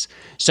rallies.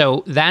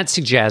 So that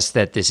suggests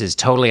that this is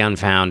totally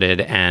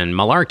unfounded and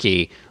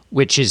malarkey,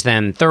 which is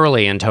then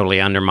thoroughly and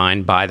totally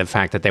undermined by the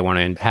fact that they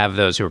want to have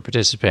those who are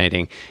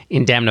participating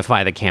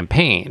indemnify the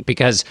campaign,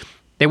 because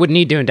they would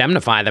need to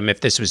indemnify them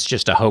if this was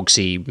just a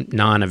hoaxy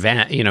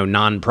non-event,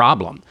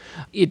 non-problem.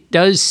 It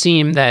does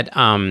seem that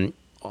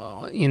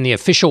in the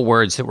official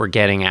words that we're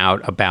getting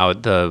out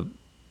about the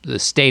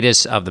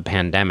status of the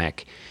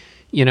pandemic,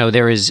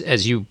 there is,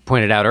 as you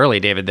pointed out early,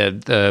 David,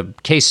 the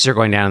cases are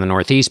going down in the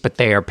Northeast, but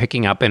they are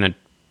picking up in a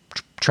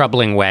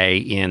troubling way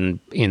in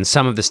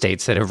some of the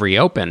states that have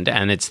reopened,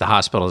 and it's the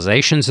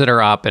hospitalizations that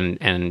are up,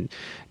 and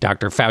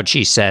Dr.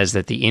 Fauci says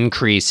that the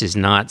increase is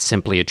not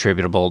simply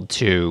attributable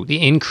to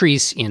the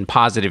increase in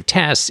positive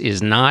tests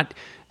is not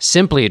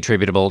simply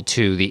attributable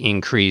to the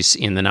increase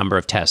in the number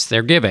of tests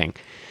they're giving.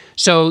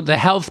 So the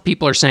health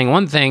people are saying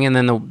one thing, and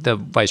then the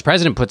vice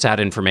president puts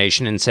out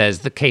information and says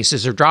the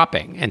cases are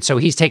dropping. And so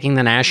he's taking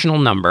the national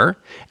number.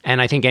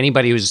 And I think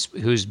anybody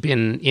who's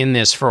been in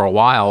this for a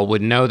while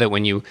would know that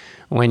when you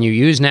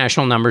use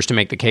national numbers to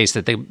make the case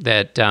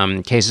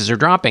that cases are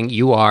dropping,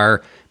 you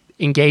are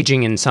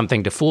engaging in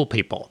something to fool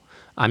people.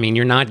 I mean,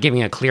 you're not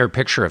giving a clear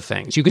picture of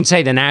things. You can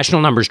say the national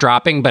number's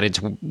dropping, but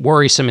it's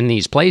worrisome in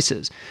these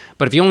places.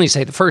 But if you only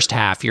say the first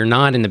half, you're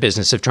not in the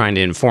business of trying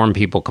to inform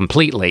people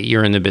completely.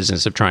 You're in the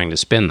business of trying to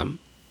spin them.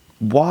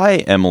 Why,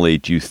 Emily,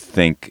 do you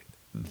think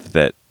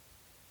that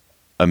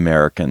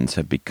Americans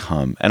have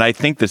become, and I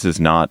think this is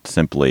not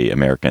simply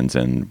Americans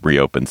in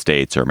reopened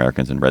states or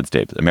Americans in red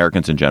states,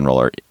 Americans in general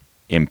are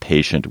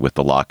impatient with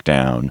the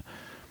lockdown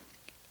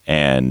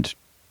and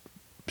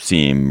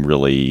seem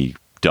really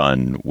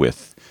done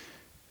with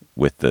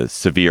the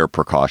severe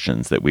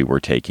precautions that we were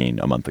taking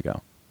a month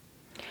ago?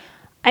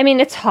 I mean,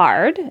 it's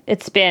hard.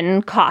 It's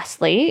been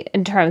costly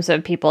in terms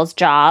of people's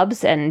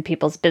jobs and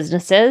people's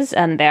businesses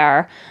and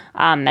their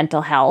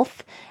mental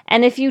health.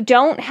 And if you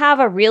don't have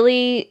a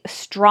really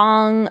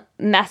strong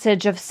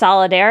message of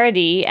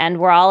solidarity and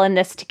we're all in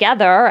this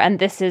together and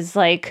this is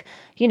like,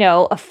 you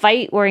know, a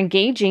fight we're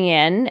engaging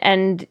in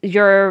and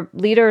your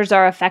leaders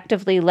are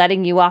effectively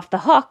letting you off the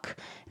hook,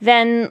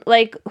 then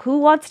like who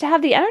wants to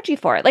have the energy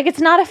for it? Like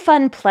it's not a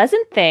fun,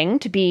 pleasant thing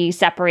to be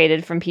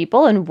separated from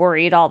people and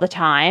worried all the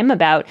time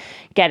about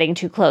getting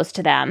too close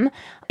to them.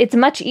 It's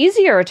much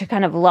easier to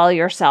kind of lull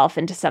yourself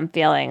into some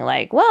feeling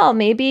like, well,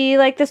 maybe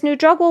like this new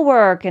drug will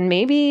work and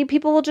maybe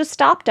people will just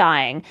stop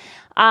dying.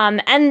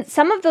 And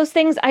some of those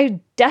things I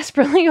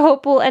desperately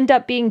hope will end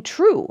up being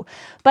true.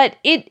 But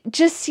it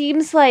just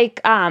seems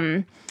like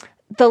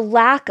the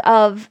lack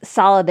of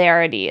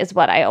solidarity is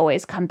what I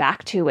always come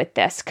back to with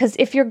this. Because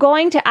if you're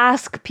going to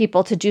ask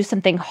people to do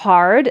something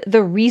hard,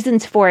 the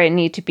reasons for it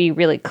need to be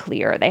really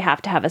clear. They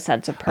have to have a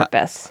sense of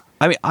purpose.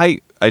 I mean,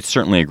 I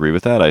certainly agree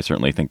with that. I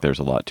certainly think there's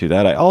a lot to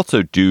that. I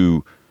also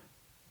do,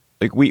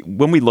 like,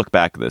 when we look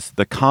back at this,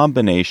 the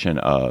combination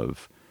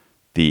of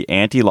the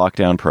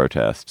anti-lockdown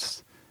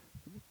protests,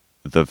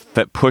 the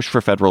push for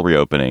federal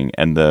reopening,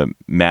 and the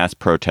mass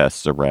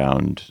protests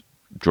around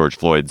George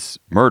Floyd's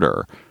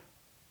murder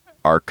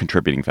are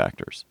contributing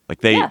factors. Like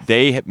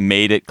they have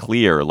made it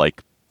clear,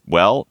 like,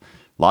 well,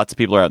 lots of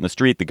people are out in the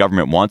street. The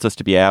government wants us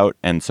to be out.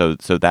 And so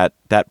that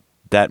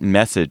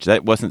message,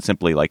 that wasn't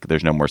simply like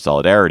there's no more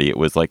solidarity. It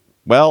was like,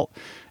 well,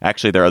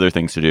 actually there are other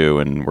things to do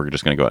and we're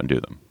just going to go out and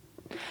do them.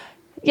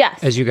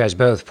 Yes. As you guys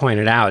both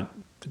pointed out,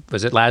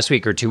 was it last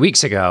week or 2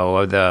 weeks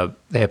ago, the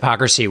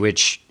hypocrisy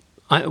which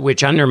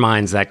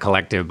undermines that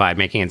collective by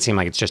making it seem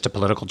like it's just a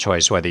political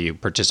choice whether you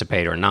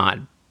participate or not.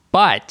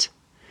 But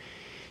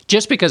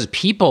just because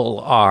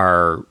people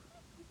are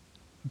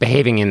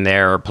behaving in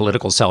their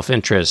political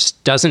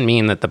self-interest doesn't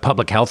mean that the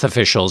public health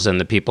officials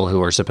and the people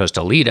who are supposed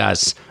to lead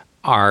us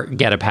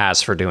get a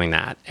pass for doing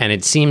that. And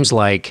it seems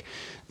like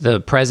the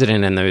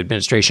president and the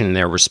administration in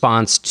their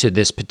response to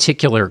this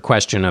particular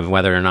question of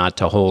whether or not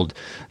to hold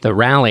the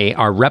rally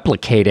are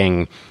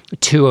replicating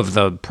two of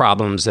the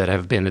problems that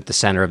have been at the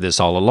center of this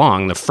all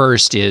along. The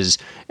first is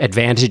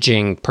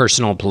advantaging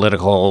personal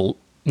political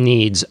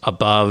needs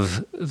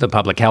above the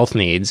public health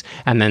needs.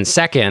 And then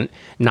second,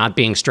 not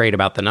being straight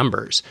about the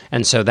numbers.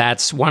 And so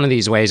that's one of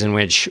these ways in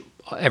which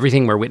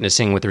everything we're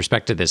witnessing with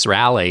respect to this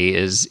rally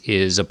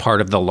is a part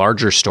of the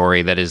larger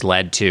story that has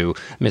led to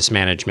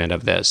mismanagement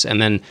of this.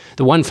 And then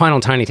the one final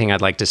tiny thing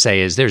I'd like to say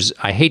is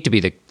I hate to be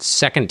the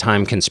second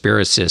time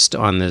conspiracist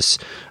on this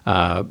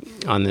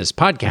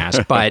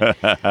podcast, but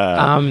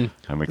I'm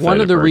excited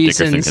one of the for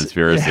reasons Dickerson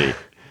conspiracy.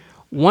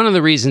 One of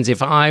the reasons,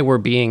 if I were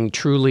being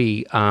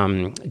truly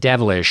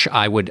devilish,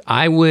 I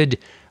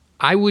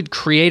would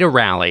create a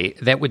rally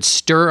that would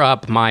stir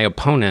up my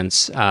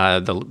opponents,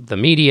 the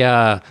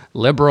media,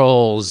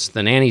 liberals,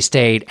 the nanny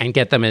state, and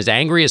get them as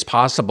angry as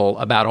possible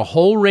about a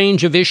whole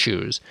range of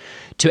issues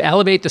to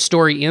elevate the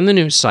story in the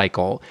news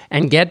cycle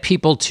and get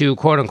people to,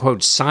 quote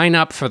unquote, sign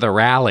up for the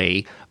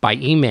rally by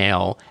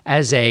email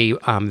as a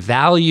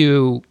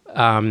value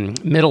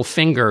middle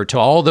finger to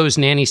all those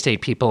nanny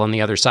state people on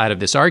the other side of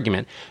this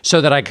argument so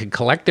that I could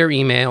collect their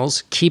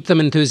emails, keep them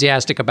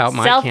enthusiastic about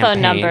my campaign. Cell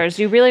phone numbers.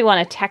 You really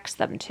want to text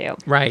them too.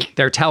 Right.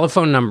 Their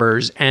telephone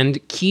numbers and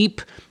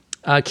keep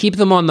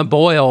them on the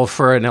boil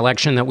for an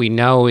election that we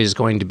know is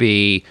going to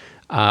be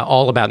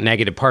all about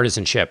negative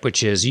partisanship,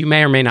 which is you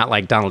may or may not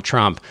like Donald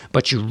Trump,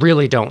 but you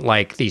really don't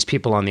like these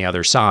people on the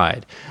other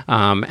side.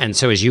 And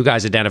so as you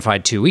guys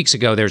identified 2 weeks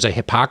ago, there's a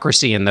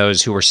hypocrisy in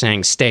those who are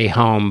saying stay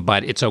home,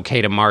 but it's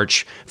okay to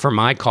march for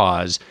my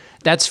cause.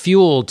 That's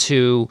fuel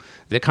to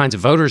the kinds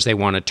of voters they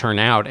want to turn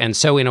out. And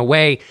so in a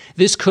way,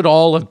 this could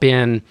all have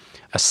been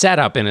a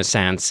setup, in a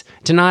sense,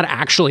 to not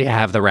actually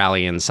have the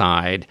rally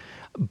inside,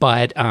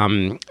 but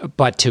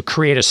to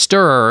create a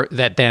stir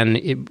that then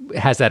it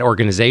has that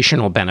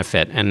organizational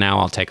benefit. And now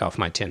I'll take off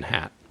my tin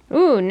hat.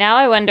 Ooh, now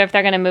I wonder if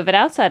they're going to move it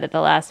outside at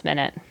the last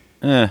minute.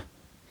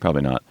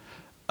 Probably not.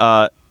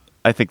 I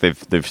think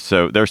they're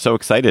so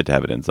excited to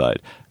have it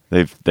inside.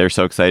 They're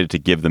so excited to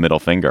give the middle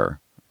finger.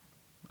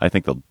 I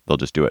think they'll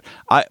just do it.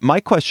 My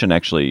question,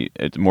 actually,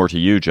 it's more to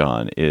you,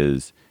 John,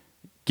 is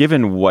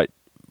given what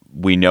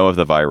we know of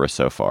the virus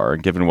so far,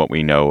 and given what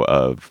we know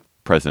of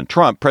President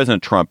Trump,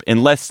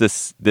 unless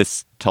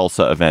this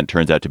Tulsa event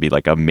turns out to be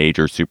like a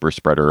major super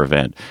spreader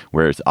event,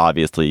 where it's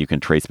obviously you can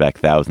trace back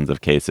thousands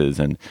of cases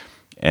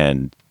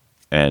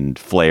and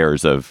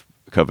flares of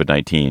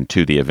COVID-19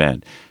 to the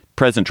event,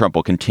 President Trump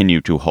will continue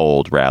to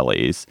hold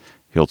rallies.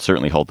 He'll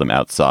certainly hold them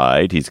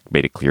outside. He's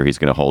made it clear he's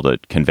going to hold a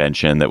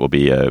convention that will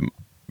be a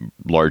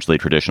largely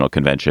traditional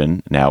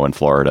convention now in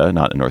Florida,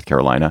 not in North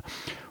Carolina.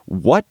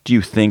 What do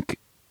you think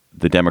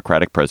the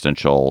Democratic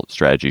presidential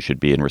strategy should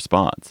be in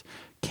response?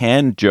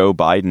 Can Joe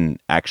Biden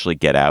actually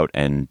get out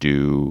and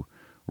do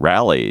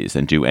rallies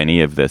and do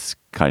any of this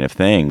kind of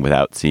thing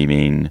without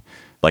seeming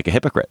like a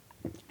hypocrite?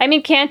 I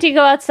mean, can't he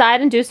go outside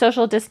and do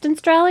social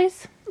distance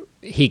rallies?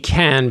 He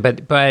can,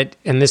 but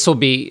and this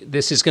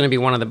is going to be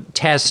one of the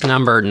test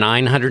number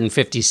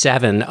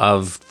 957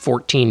 of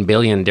 14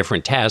 billion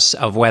different tests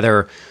of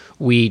whether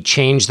we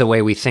change the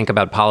way we think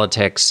about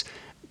politics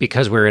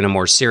because we're in a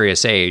more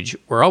serious age.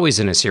 We're always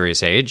in a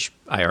serious age,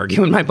 I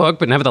argue in my book,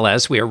 but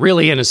nevertheless, we are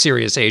really in a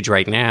serious age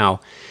right now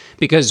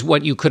because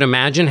what you could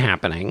imagine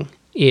happening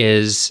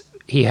is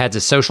he had a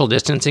social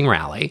distancing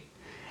rally,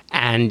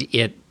 and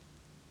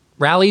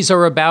rallies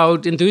are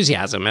about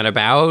enthusiasm and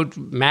about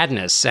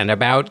madness and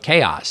about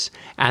chaos.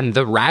 And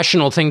the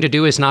rational thing to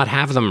do is not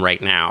have them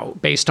right now,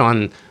 based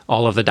on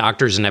all of the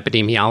doctors and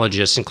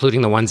epidemiologists,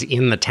 including the ones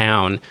in the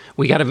town.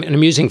 We got an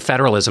amusing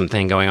federalism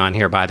thing going on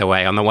here, by the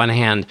way. On the one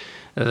hand,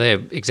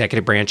 the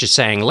executive branch is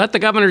saying, let the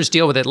governors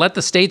deal with it, let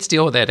the states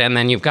deal with it. And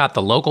then you've got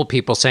the local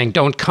people saying,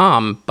 don't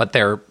come, but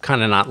they're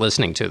kind of not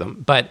listening to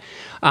them. But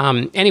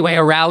anyway,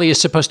 a rally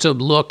is supposed to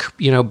look,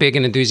 big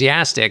and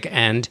enthusiastic,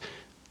 and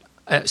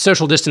a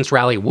social distance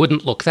rally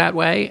wouldn't look that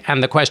way.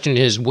 And the question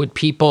is, would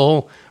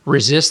people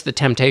resist the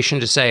temptation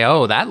to say,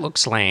 oh, that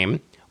looks lame?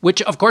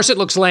 Which, of course, it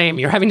looks lame.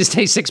 You're having to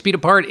stay 6 feet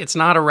apart. It's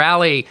not a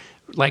rally.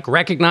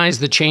 Recognize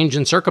the change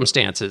in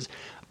circumstances.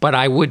 But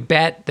I would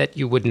bet that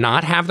you would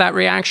not have that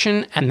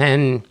reaction. And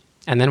then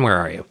where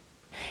are you?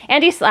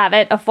 Andy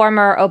Slavitt, a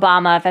former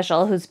Obama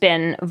official who's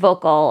been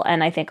vocal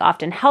and I think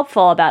often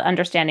helpful about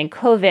understanding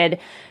COVID,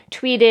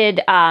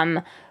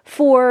 tweeted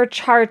 4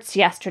 charts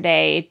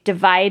yesterday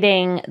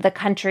dividing the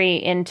country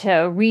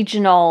into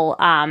regional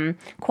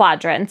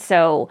quadrants,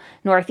 so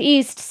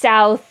Northeast,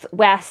 South,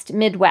 West,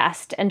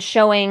 Midwest, and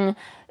showing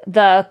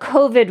the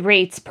COVID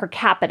rates per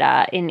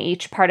capita in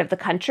each part of the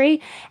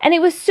country. And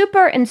it was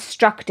super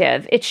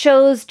instructive. It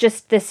shows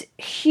just this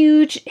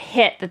huge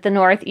hit that the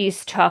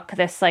Northeast took,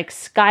 this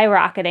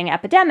skyrocketing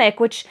epidemic,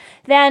 which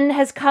then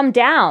has come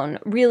down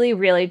really,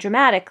 really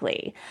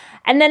dramatically.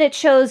 And then it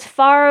shows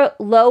far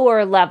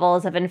lower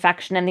levels of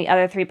infection in the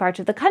other 3 parts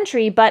of the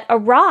country, but a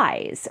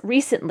rise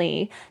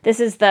recently.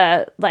 This is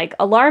the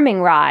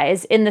alarming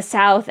rise in the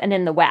South and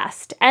in the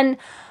West. And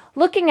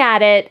looking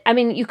at it,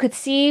 you could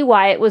see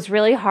why it was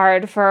really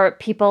hard for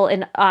people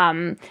in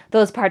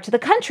those parts of the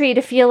country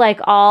to feel like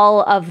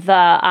all of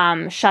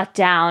the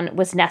shutdown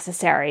was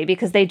necessary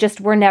because they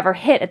just were never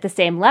hit at the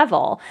same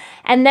level.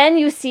 And then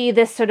you see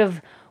this sort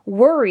of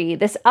worry,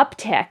 this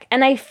uptick.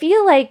 And I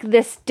feel like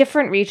this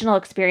different regional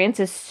experience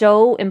is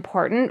so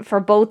important for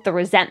both the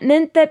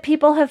resentment that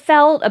people have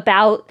felt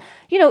about,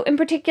 in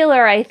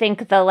particular, I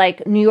think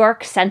the New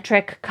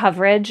York-centric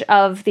coverage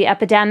of the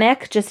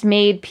epidemic just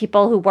made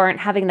people who weren't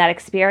having that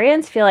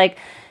experience feel like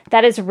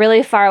that is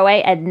really far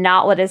away and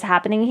not what is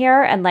happening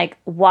here. And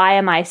why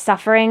am I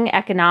suffering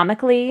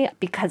economically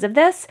because of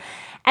this?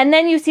 And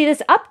then you see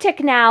this uptick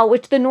now,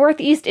 which the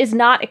Northeast is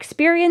not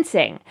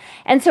experiencing.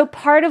 And so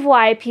part of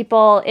why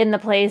people in the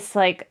place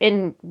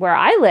in where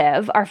I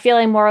live are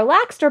feeling more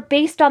relaxed are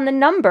based on the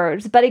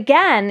numbers. But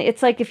again,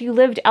 it's if you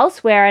lived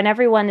elsewhere and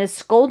everyone is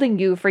scolding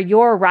you for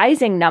your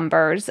rising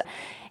numbers,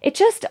 it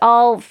just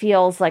all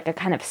feels like a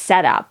kind of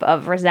setup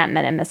of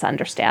resentment and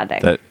misunderstanding.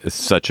 That is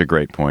such a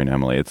great point,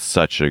 Emily. It's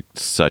such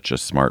a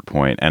smart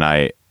point. And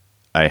I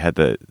had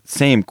the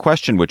same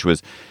question, which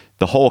was,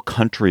 the whole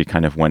country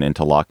kind of went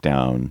into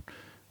lockdown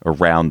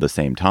around the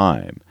same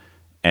time,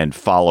 and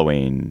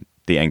following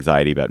the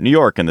anxiety about New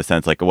York in the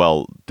sense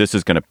this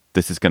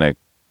is gonna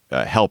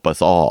help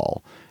us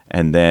all.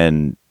 And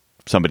then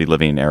somebody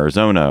living in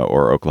Arizona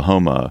or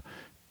Oklahoma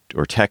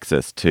or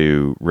Texas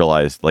to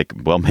realize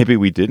maybe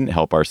we didn't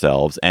help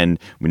ourselves. And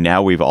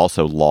now we've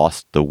also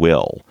lost the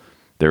will.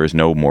 There is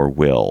no more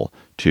will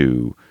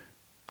to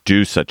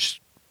do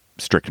such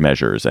strict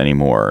measures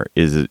anymore.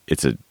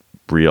 It's a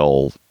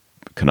real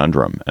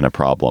conundrum and a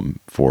problem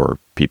for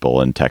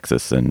people in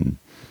Texas and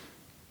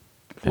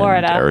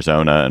Florida, and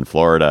Arizona and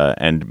Florida,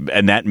 and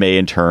that may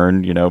in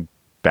turn,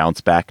 bounce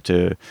back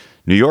to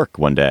New York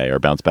one day, or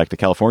bounce back to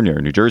California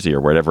or New Jersey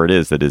or whatever it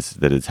is that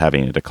is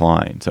having a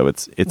decline. So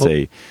it's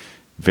a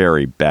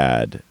very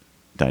bad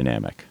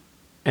dynamic,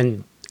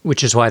 and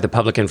which is why the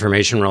public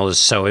information role is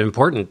so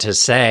important to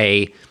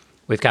say,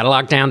 we've got to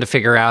lock down to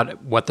figure out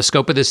what the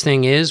scope of this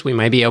thing is. We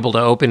might be able to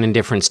open in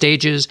different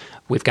stages.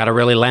 We've got to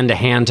really lend a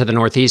hand to the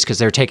Northeast because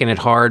they're taking it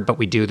hard, but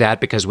we do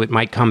that because it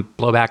might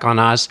blow back on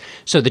us,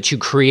 so that you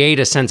create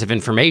a sense of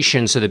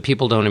information so that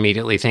people don't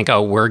immediately think,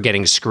 oh, we're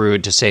getting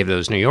screwed to save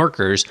those New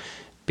Yorkers,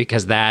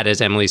 because that, as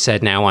Emily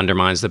said, now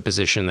undermines the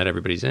position that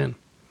everybody's in.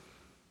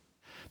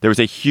 There was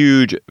a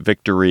huge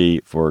victory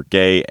for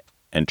gay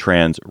and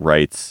trans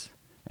rights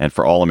and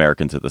for all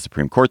Americans at the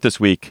Supreme Court this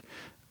week.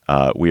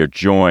 We are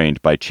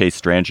joined by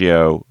Chase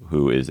Strangio,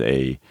 who is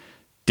the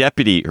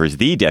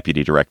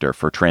deputy director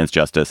for trans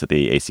justice at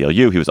the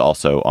ACLU. He was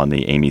also on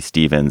the Amy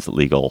Stevens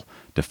legal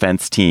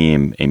defense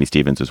team. Amy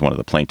Stevens was one of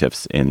the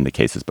plaintiffs in the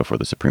cases before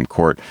the Supreme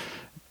Court.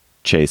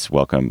 Chase,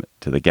 welcome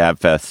to the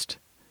GabFest.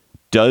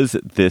 Does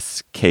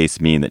this case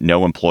mean that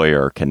no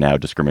employer can now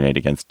discriminate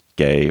against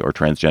gay or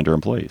transgender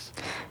employees?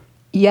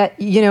 Yeah,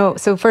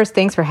 so first,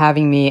 thanks for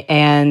having me.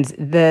 And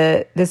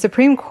the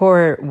Supreme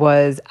Court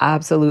was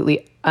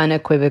absolutely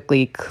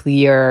unequivocally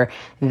clear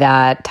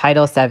that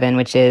Title VII,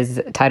 which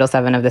is Title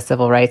VII of the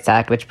Civil Rights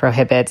Act, which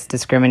prohibits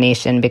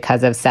discrimination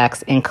because of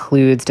sex,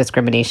 includes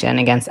discrimination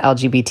against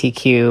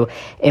LGBTQ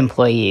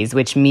employees,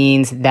 which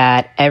means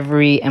that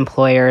every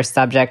employer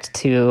subject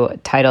to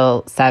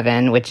Title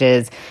VII, which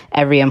is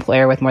every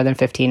employer with more than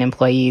 15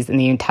 employees in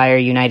the entire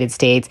United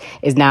States,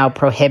 is now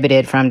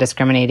prohibited from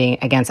discriminating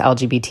against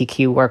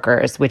LGBTQ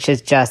workers, which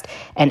is just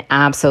an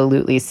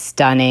absolutely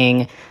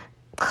stunning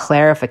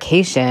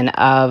clarification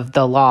of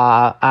the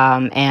law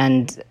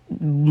and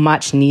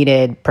much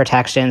needed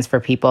protections for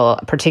people,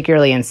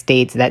 particularly in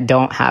states that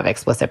don't have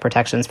explicit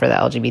protections for the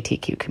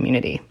LGBTQ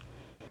community.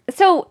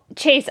 So,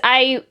 Chase,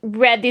 I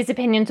read these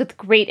opinions with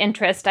great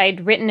interest.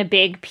 I'd written a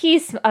big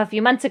piece a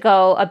few months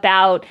ago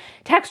about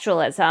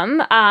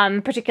textualism,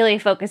 particularly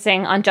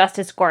focusing on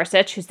Justice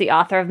Gorsuch, who's the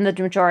author of the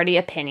majority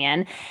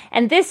opinion.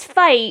 And this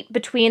fight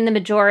between the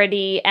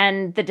majority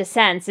and the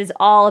dissents is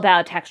all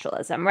about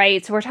textualism,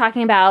 right? So we're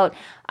talking about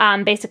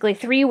basically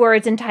 3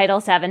 words in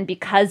Title VII,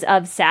 because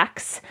of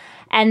sex.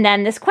 And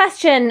then this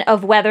question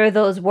of whether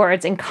those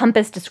words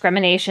encompass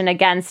discrimination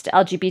against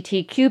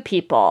LGBTQ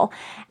people.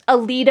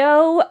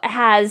 Alito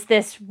has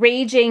this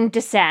raging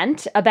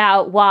dissent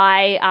about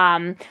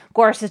why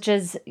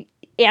Gorsuch's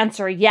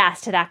answer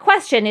yes to that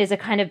question is a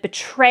kind of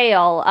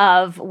betrayal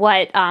of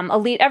what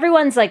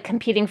everyone's like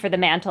competing for the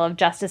mantle of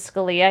Justice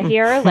Scalia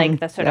here, like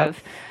the sort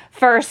of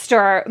first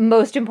or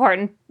most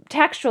important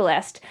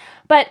textualist.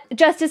 But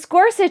Justice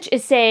Gorsuch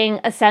is saying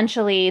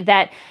essentially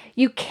that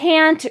you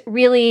can't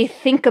really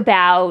think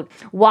about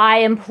why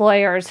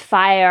employers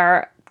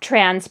fire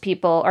trans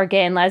people or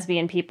gay and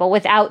lesbian people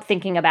without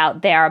thinking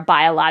about their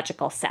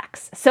biological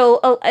sex.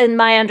 So, and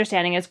my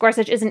understanding is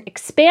Gorsuch isn't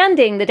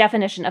expanding the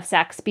definition of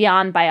sex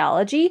beyond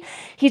biology.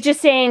 He's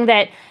just saying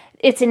that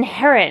it's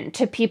inherent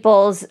to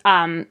people's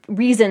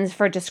reasons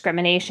for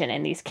discrimination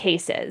in these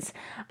cases.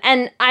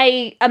 And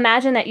I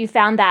imagine that you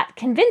found that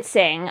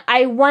convincing.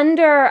 I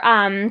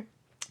wonder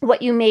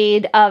what you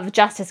made of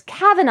Justice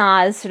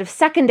Kavanaugh's sort of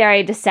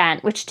secondary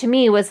dissent, which to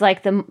me was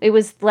like it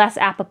was less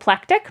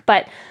apoplectic,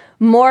 but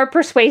more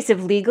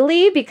persuasive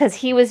legally, because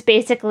he was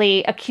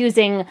basically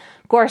accusing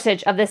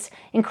Gorsuch of this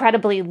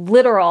incredibly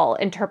literal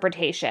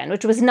interpretation,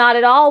 which was not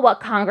at all what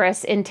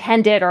Congress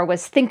intended or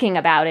was thinking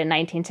about in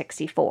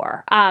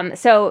 1964.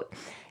 So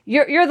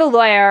you're the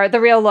lawyer, the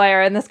real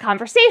lawyer in this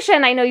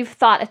conversation. I know you've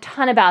thought a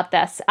ton about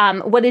this.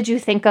 What did you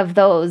think of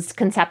those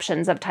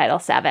conceptions of Title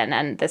VII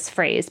and this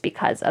phrase,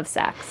 because of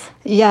sex?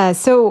 Yeah,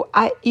 so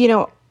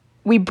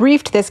we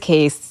briefed this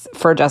case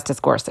for Justice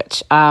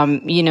Gorsuch.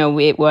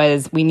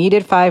 We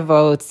needed 5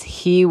 votes.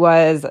 He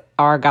was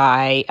our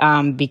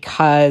guy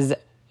because,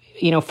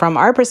 from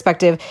our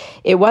perspective,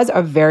 it was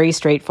a very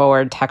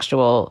straightforward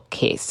textual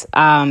case.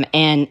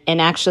 And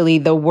actually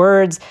the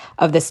words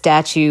of the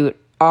statute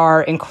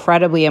are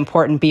incredibly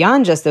important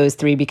beyond just those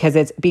 3, because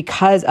it's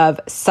because of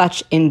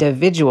such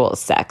individual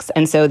sex.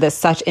 And so the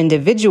such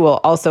individual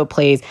also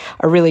plays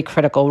a really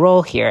critical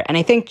role here. And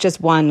I think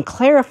just one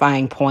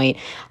clarifying point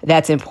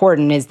that's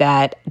important is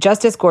that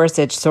Justice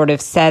Gorsuch sort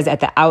of says at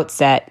the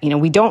outset,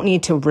 we don't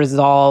need to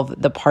resolve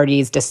the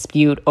parties'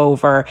 dispute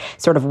over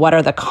sort of what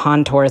are the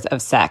contours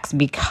of sex,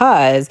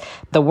 because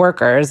the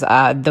workers,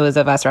 those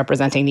of us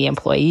representing the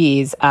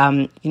employees,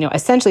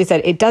 essentially said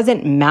it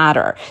doesn't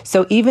matter.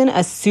 So even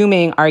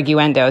assuming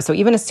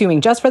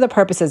just for the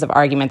purposes of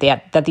argument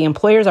that the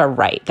employers are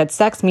right, that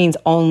sex means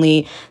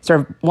only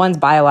sort of one's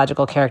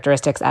biological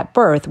characteristics at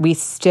birth, we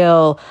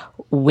still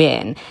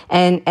win.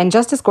 And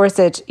Justice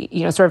Gorsuch,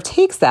 sort of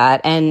takes that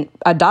and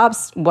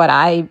adopts what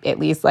I at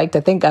least like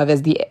to think of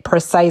as the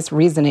precise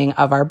reasoning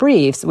of our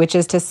briefs, which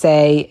is to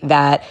say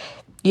that,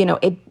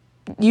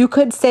 you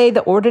could say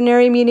the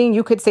ordinary meaning,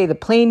 you could say the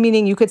plain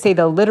meaning, you could say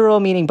the literal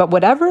meaning, but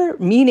whatever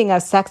meaning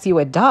of sex you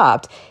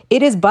adopt,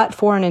 it is but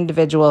for an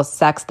individual's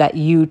sex that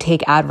you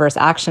take adverse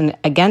action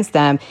against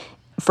them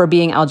for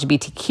being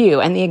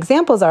LGBTQ. And the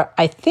examples are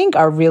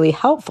really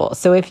helpful.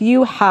 So if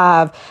you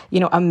have,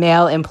 a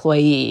male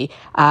employee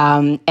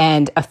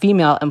and a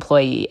female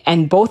employee,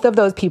 and both of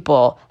those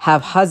people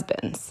have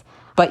husbands,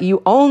 but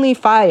you only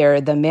fire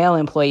the male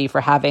employee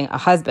for having a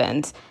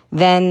husband,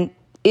 then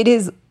it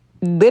is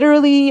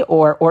literally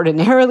or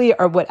ordinarily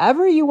or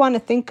whatever you want to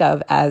think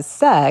of as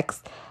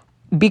sex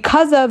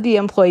because of the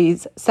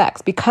employee's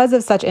sex, because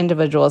of such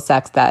individual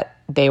sex that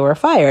they were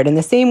fired. And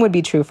the same would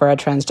be true for a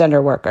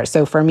transgender worker.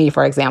 So for me,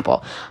 for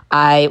example,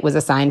 I was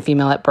assigned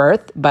female at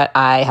birth, but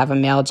I have a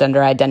male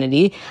gender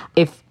identity.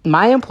 If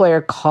my employer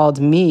called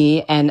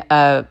me and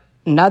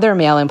another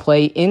male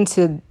employee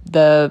into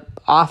the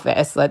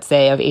office, let's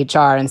say, of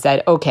HR and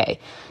said, okay,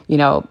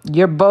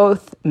 you're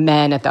both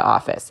men at the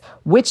office.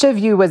 Which of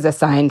you was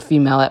assigned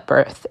female at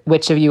birth?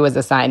 Which of you was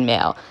assigned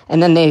male?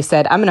 And then they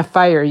said, I'm going to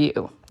fire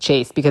you,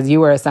 Chase, because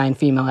you were assigned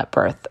female at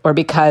birth. Or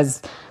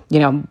because,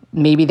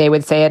 maybe they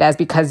would say it as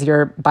because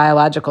your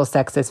biological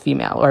sex is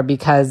female, or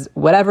because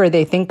whatever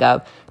they think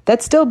of,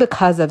 that's still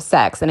because of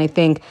sex. And I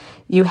think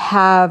you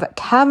have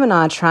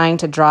Kavanaugh trying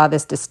to draw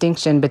this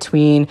distinction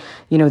between,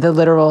 the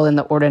literal and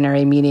the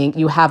ordinary meaning.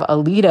 You have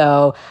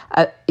Alito,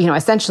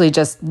 essentially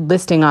just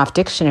listing off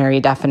dictionary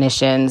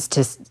definitions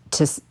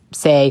to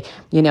say,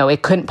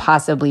 it couldn't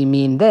possibly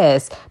mean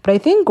this. But I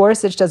think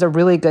Gorsuch does a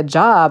really good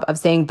job of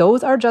saying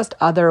those are just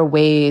other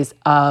ways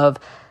of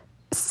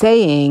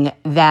saying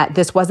that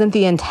this wasn't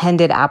the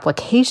intended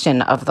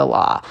application of the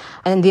law.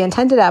 And the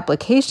intended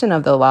application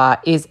of the law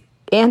is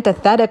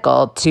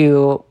antithetical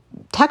to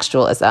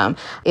textualism.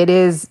 It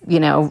is,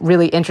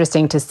 really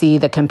interesting to see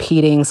the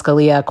competing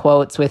Scalia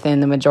quotes within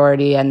the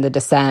majority and the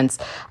dissents.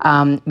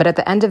 But at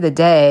the end of the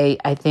day,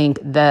 I think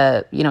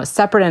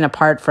separate and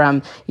apart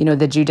from,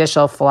 the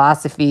judicial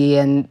philosophy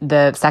and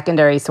the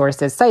secondary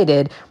sources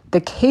cited,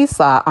 the case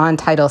law on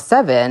Title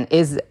VII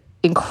is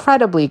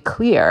incredibly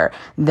clear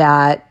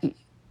that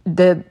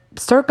the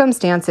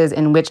circumstances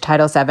in which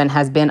Title VII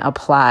has been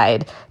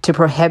applied to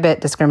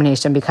prohibit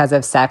discrimination because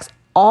of sex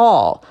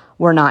all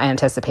were not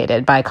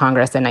anticipated by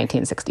Congress in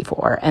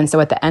 1964. And so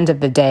at the end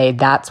of the day,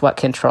 that's what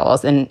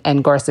controls.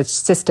 And Gorsuch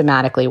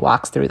systematically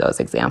walks through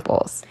those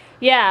examples.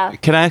 Yeah.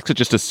 Can I ask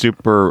just a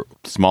super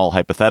small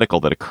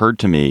hypothetical that occurred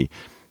to me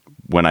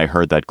when I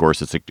heard that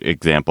Gorsuch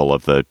example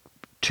of the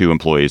two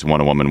employees, one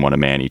a woman, one a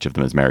man, each of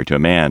them is married to a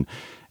man.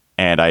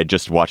 And I had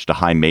just watched a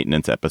high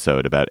maintenance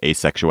episode about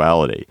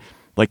asexuality.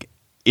 Like,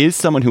 is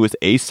someone who is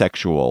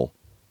asexual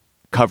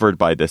covered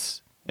by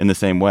this in the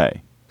same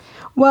way?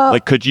 Well,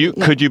 like, could you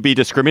be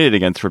discriminated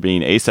against for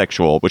being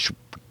asexual, which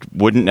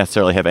wouldn't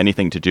necessarily have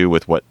anything to do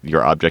with what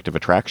your object of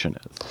attraction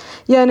is?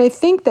 Yeah, and I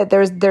think that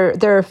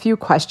there are a few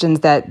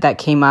questions that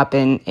came up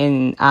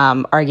in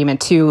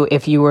argument too.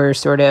 If you were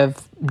sort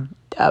of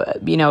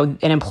an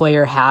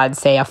employer had,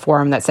 say, a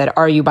form that said,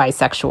 "Are you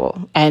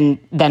bisexual?" and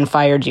then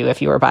fired you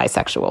if you were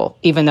bisexual,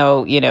 even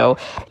though,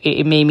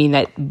 it may mean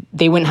that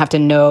they wouldn't have to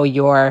know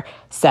your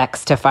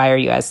sex to fire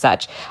you as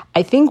such.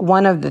 I think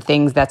one of the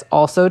things that's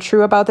also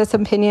true about this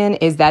opinion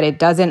is that it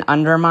doesn't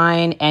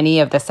undermine any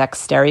of the sex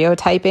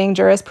stereotyping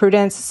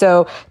jurisprudence.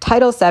 So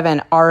Title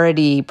VII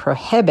already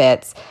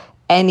prohibits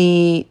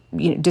any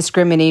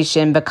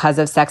discrimination because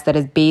of sex that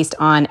is based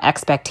on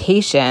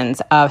expectations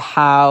of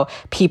how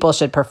people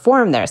should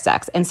perform their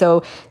sex. And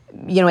so,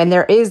 and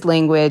there is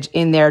language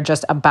in there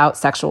just about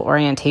sexual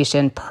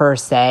orientation per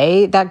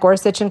se that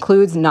Gorsuch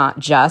includes, not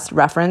just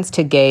reference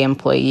to gay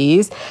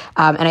employees.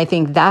 And I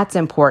think that's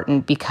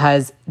important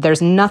because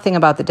there's nothing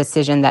about the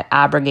decision that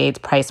abrogates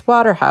Price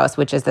Waterhouse,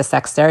 which is the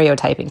sex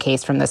stereotyping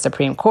case from the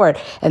Supreme Court.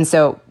 And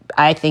so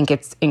I think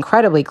it's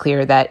incredibly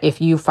clear that if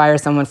you fire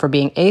someone for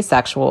being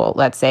asexual,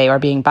 let's say, or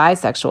being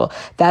bisexual,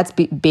 that's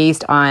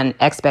based on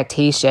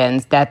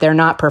expectations that they're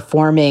not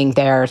performing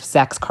their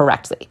sex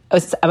correctly.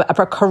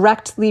 A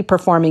correctly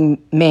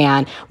performing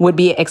man would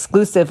be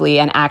exclusively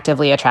and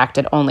actively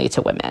attracted only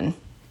to women.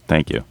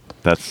 Thank you.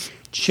 That's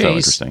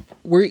Chase, so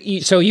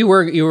interesting. So you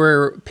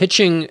were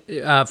pitching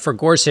for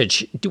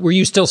Gorsuch. Were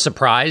you still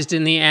surprised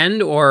in the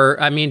end, or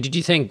did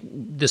you think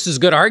this is a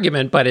good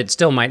argument, but it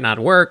still might not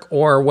work,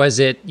 or was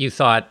it you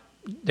thought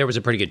there was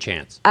a pretty good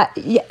chance?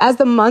 As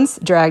the months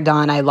dragged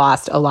on, I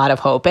lost a lot of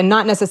hope, and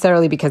not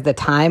necessarily because the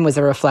time was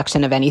a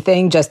reflection of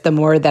anything. Just the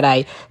more that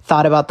I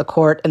thought about the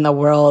court and the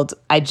world,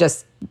 I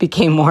just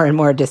became more and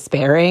more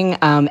despairing.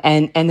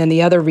 And then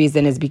the other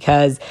reason is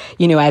because,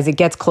 as it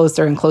gets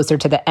closer and closer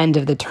to the end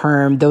of the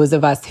term, those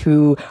of us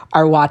who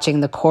are watching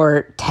the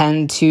court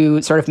tend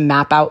to sort of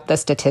map out the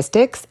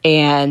statistics.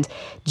 And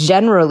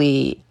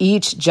generally,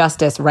 each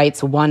justice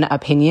writes one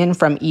opinion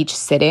from each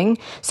sitting.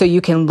 So you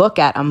can look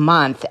at a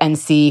month and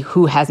see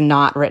who has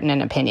not written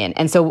an opinion.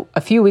 And so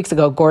a few weeks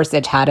ago,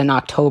 Gorsuch had an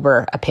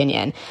October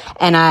opinion.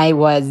 And I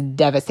was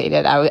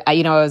devastated. I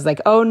was like,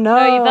 oh no.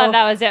 Oh, you thought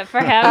that was it for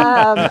him?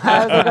 I was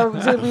like,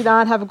 oh, did we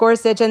not have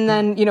Gorsuch? And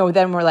then,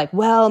 then we're like,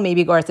 well,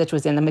 maybe Gorsuch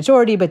was in the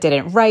majority but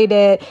didn't write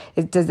it.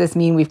 Does this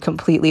mean we've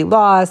completely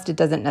lost? It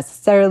doesn't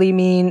necessarily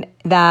mean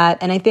that.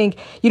 And I think,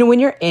 when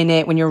you're in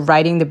it, when you're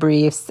writing the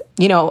briefs,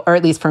 or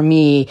at least for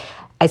me,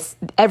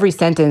 every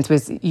sentence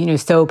was,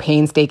 so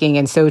painstaking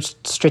and so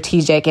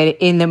strategic. And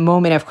in the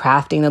moment of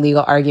crafting the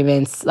legal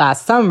arguments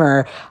last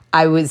summer,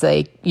 I was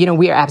like,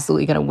 we are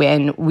absolutely going to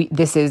win. We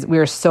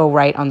are so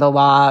right on the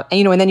law.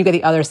 And, and then you get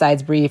the other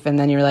side's brief and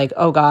then you're like,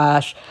 oh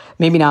gosh,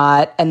 maybe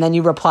not. And then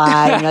you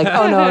reply and you're like,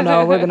 oh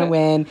no, we're going to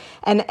win.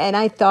 And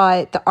I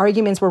thought the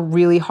arguments were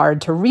really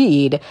hard to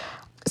read.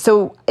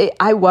 So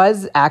I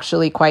was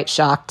actually quite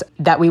shocked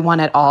that we won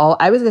at all.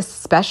 I was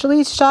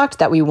especially shocked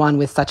that we won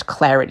with such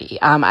clarity.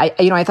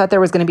 I thought there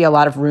was going to be a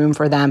lot of room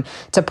for them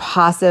to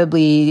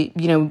possibly,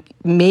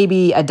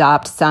 maybe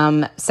adopt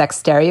some sex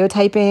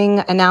stereotyping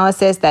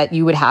analysis that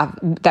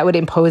would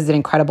impose an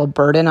incredible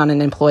burden on an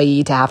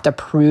employee to have to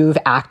prove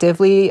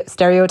actively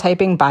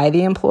stereotyping by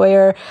the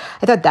employer.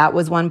 I thought that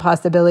was one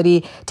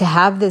possibility. To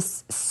have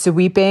this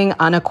sweeping,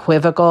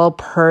 unequivocal,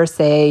 per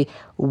se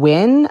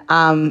win,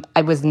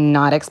 I was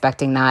not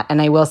expecting that.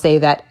 And I will say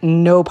that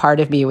no part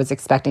of me was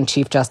expecting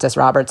Chief Justice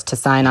Roberts to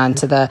sign on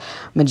to the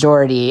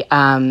majority.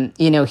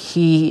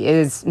 He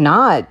is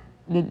not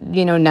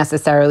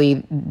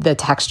necessarily the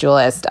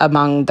textualist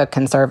among the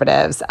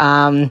conservatives.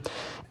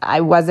 I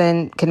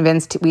wasn't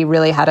convinced we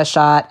really had a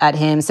shot at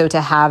him. So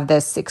to have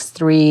this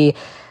 6-3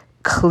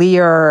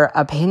 clear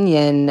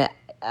opinion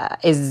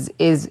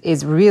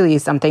is really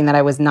something that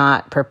I was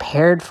not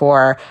prepared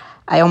for.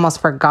 I almost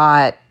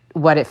forgot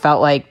what it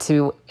felt like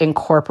to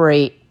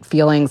incorporate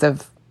feelings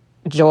of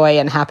joy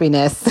and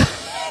happiness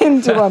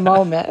into a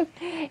moment.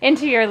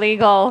 Into your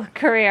legal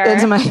career.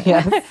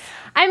 Yes.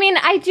 I mean,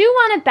 I do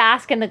want to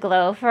bask in the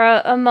glow for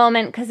a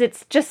moment because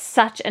it's just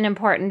such an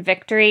important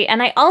victory.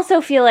 And I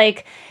also feel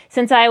like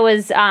since I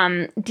was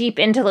deep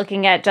into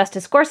looking at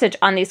Justice Gorsuch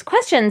on these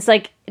questions,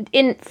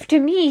 to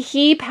me,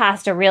 he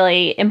passed a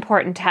really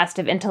important test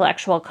of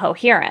intellectual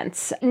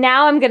coherence.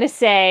 Now I'm going to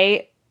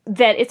say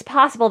that it's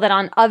possible that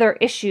on other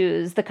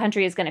issues, the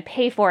country is going to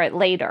pay for it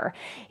later.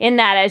 In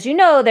that, as you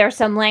know, there's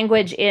some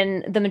language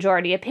in the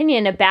majority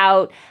opinion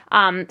about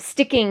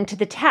sticking to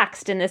the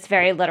text in this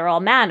very literal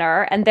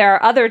manner. And there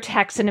are other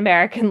texts in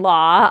American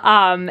law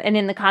and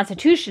in the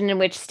Constitution in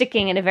which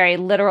sticking in a very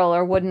literal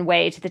or wooden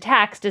way to the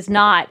text does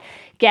not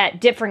get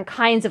different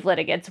kinds of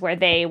litigants where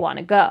they want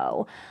to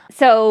go.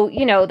 So,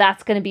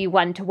 that's going to be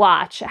one to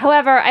watch.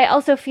 However, I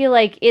also feel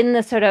like in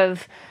the sort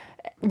of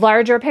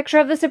larger picture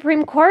of the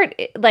Supreme Court,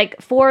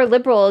 for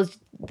liberals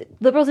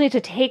need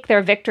to take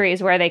their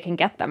victories where they can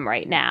get them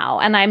right now.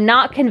 And I'm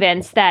not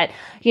convinced that,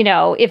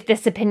 if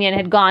this opinion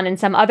had gone in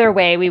some other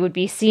way, we would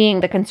be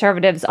seeing the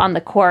conservatives on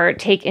the court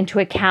take into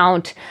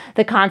account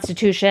the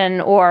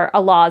Constitution or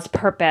a law's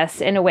purpose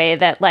in a way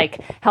that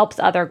helps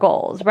other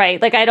goals,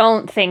 right? I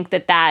don't think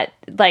that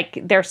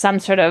there's some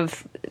sort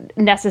of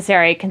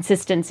necessary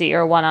consistency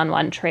or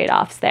one-on-one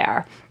trade-offs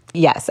there.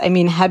 Yes. I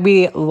mean, had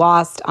we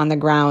lost on the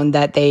ground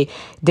that they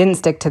didn't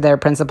stick to their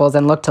principles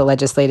and look to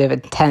legislative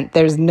intent,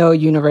 there's no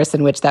universe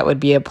in which that would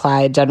be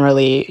applied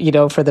generally,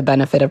 for the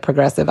benefit of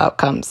progressive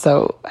outcomes.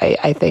 So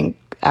I think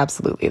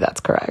absolutely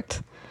that's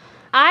correct.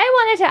 I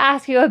wanted to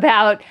ask you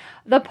about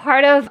the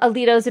part of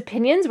Alito's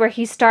opinions where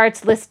he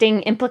starts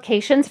listing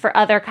implications for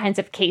other kinds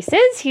of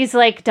cases. He's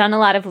done a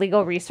lot of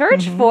legal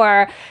research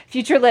for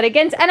future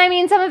litigants. And I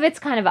mean, some of it's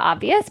kind of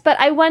obvious, but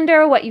I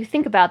wonder what you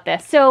think about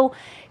this. So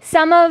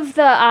some of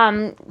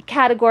the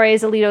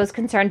categories Alito is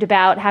concerned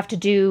about have to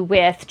do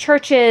with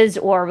churches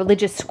or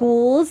religious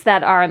schools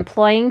that are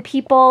employing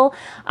people.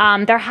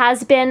 There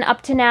has been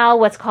up to now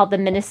what's called the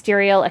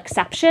ministerial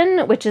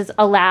exception, which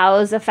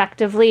allows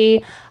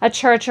effectively a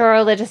church or a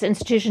religious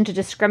institution to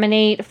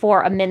discriminate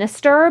for a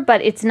minister,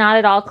 but it's not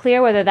at all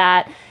clear whether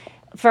that,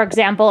 for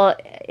example,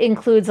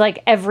 includes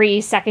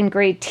every second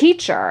grade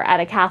teacher at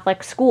a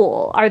Catholic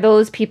school. Are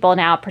those people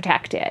now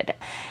protected?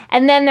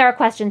 And then there are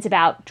questions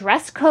about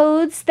dress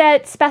codes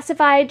that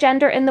specify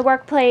gender in the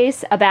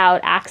workplace,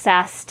 about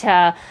access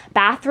to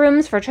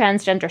bathrooms for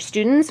transgender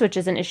students, which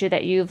is an issue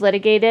that you've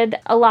litigated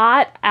a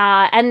lot,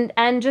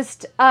 and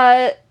just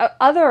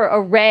other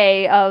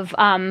array of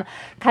kind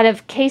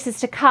of cases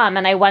to come.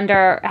 And I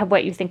wonder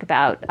what you think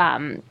about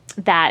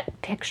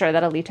that picture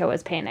that Alito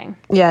was painting.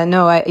 Yeah,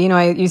 no,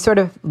 you sort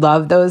of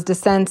love those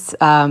dissents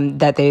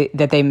that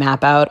they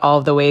map out all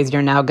of the ways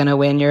you're now going to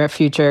win your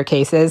future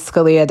cases.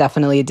 Scalia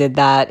definitely did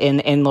that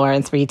in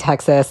Lawrence v.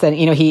 Texas, and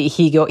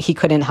he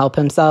couldn't help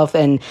himself,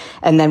 and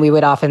then we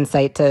would often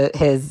cite to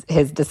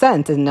his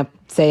dissent and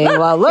saying,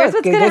 look,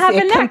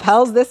 it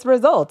compels this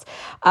result,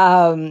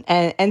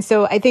 and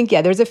so I think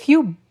there's a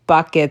few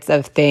buckets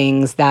of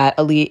things that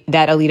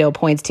Alito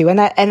points to, and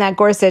that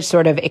Gorsuch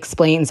sort of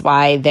explains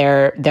why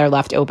they're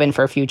left open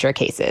for future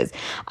cases.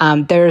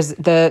 There's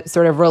the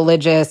sort of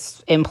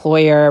religious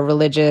employer,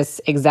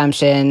 religious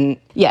exemption.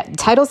 Yeah,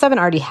 Title VII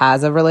already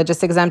has a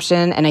religious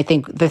exemption, and I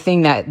think the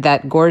thing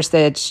that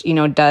Gorsuch,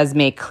 does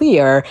make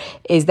clear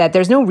is that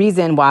there's no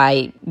reason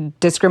why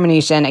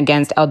discrimination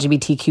against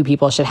LGBTQ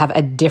people should have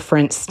a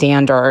different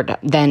standard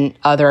than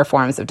other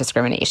forms of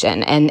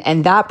discrimination,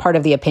 and that part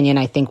of the opinion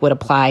I think would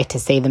apply to,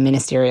 say, the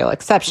ministerial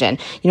exception.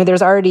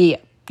 There's already,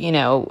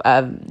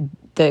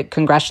 the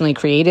congressionally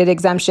created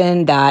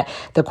exemption that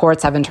the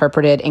courts have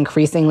interpreted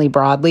increasingly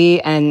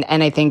broadly. And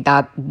I think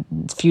that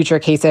future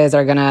cases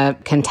are going to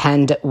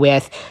contend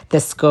with the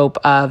scope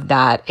of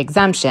that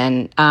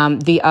exemption.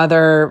 The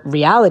other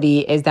reality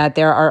is that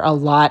there are a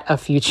lot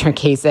of future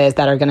cases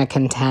that are going to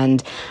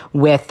contend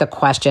with the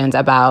questions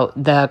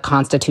about the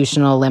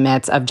constitutional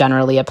limits of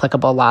generally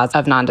applicable laws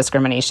of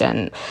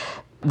non-discrimination.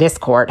 This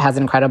court has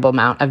an incredible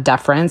amount of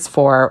deference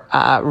for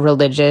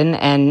religion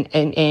and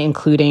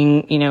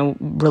including,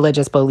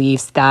 religious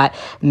beliefs that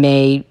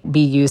may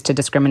be used to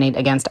discriminate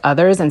against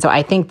others. And so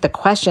I think the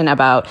question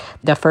about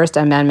the First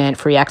Amendment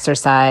free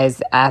exercise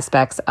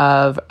aspects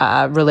of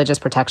religious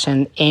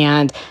protection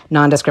and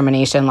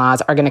non-discrimination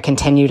laws are going to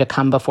continue to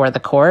come before the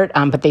court,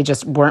 but they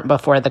just weren't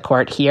before the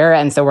court here.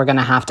 And so we're going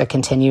to have to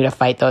continue to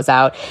fight those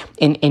out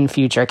in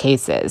future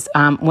cases.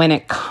 When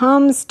it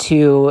comes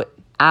to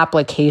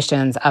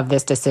applications of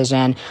this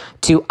decision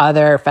to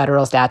other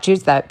federal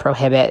statutes that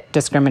prohibit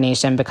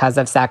discrimination because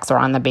of sex or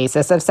on the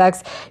basis of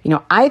sex,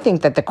 I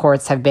think that the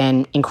courts have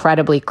been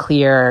incredibly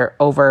clear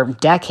over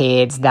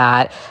decades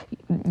that,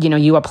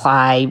 you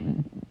apply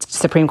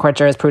Supreme Court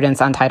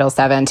jurisprudence on Title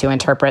VII to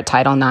interpret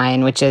Title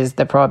IX, which is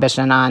the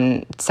prohibition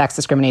on sex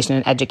discrimination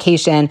in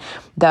education.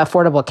 The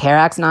Affordable Care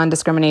Act's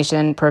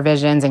non-discrimination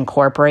provisions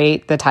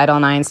incorporate the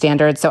Title IX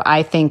standards. So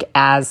I think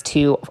as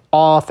to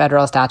all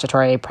federal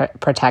statutory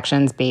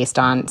protections based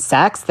on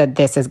sex, that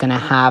this is going to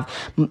have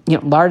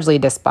largely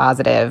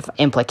dispositive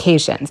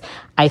implications.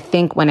 I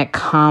think when it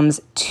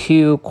comes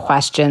to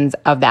questions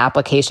of the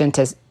application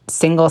to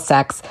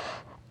single-sex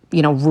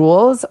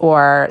rules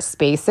or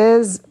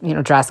spaces,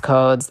 dress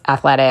codes,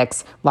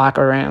 athletics,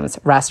 locker rooms,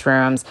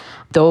 restrooms,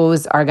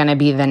 those are going to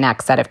be the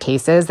next set of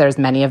cases. There's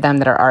many of them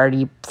that are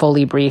already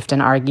fully briefed and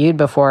argued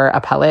before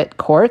appellate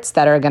courts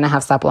that are going to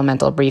have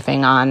supplemental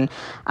briefing on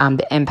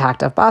the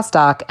impact of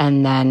Bostock,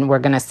 and then we're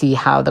going to see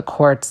how the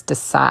courts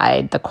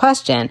decide the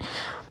question.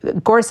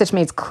 Gorsuch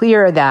makes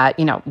clear that,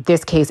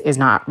 this case is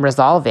not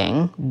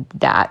resolving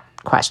that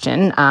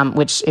question,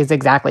 which is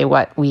exactly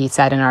what we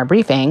said in our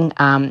briefing.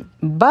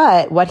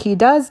 But what he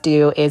does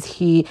do is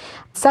he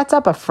sets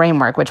up a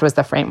framework, which was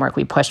the framework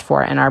we pushed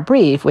for in our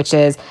brief, which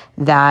is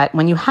that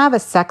when you have a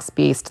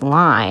sex-based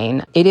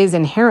line, it is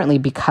inherently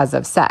because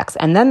of sex.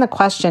 And then the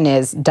question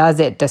is, does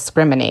it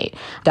discriminate?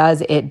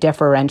 Does it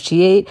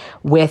differentiate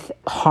with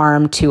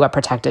harm to a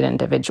protected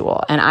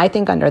individual? And I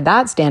think under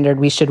that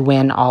standard, we should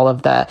win all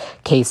of the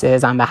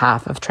cases on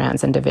behalf of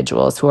trans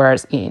individuals who are,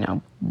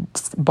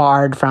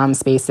 barred from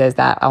spaces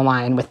that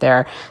align with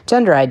their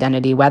gender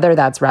identity, whether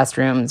that's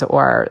restrooms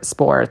or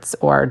sports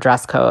or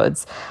dress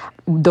codes.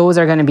 Those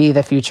are going to be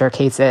the future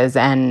cases.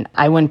 And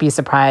I wouldn't be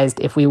surprised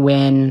if we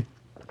win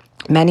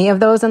many of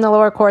those in the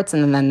lower courts.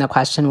 And then the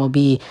question will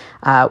be,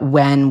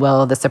 when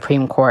will the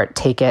Supreme Court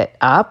take it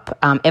up?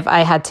 If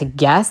I had to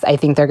guess, I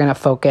think they're going to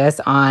focus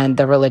on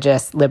the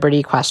religious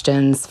liberty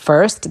questions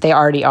first. They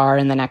already are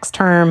in the next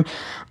term.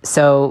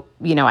 So,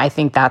 I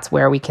think that's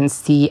where we can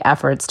see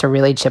efforts to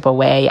really chip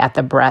away at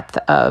the breadth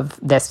of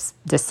this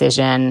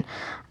decision.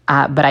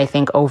 But I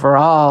think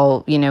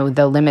overall,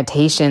 the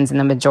limitations in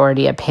the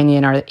majority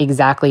opinion are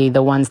exactly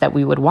the ones that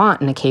we would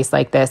want in a case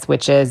like this,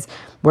 which is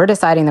we're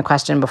deciding the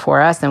question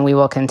before us and we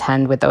will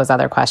contend with those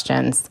other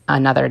questions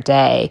another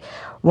day.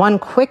 One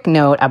quick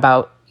note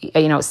about,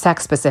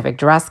 sex-specific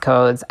dress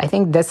codes. I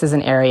think this is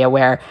an area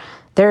where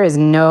there is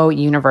no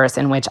universe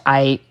in which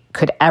I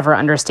could ever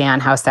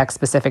understand how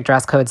sex-specific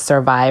dress codes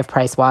survive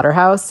Price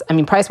Waterhouse. I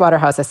mean, Price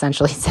Waterhouse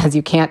essentially says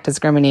you can't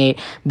discriminate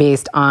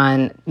based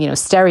on,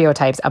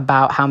 stereotypes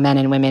about how men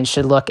and women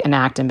should look and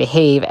act and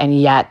behave,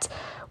 and yet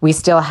we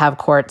still have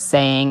courts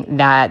saying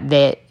that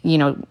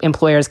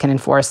employers can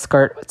enforce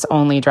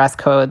skirts-only dress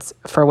codes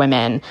for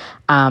women.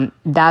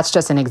 That's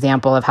just an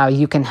example of how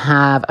you can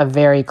have a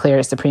very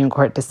clear Supreme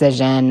Court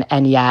decision,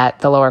 and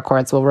yet the lower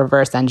courts will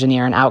reverse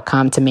engineer an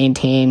outcome to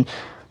maintain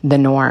the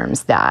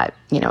norms that,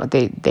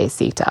 they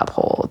seek to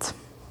uphold.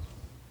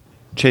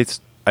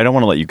 Chase, I don't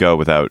want to let you go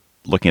without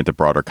looking at the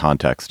broader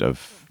context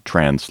of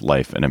trans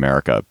life in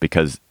America,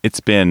 because it's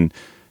been,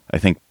 I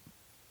think,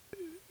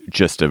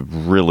 just a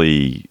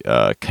really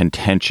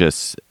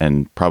contentious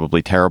and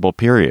probably terrible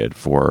period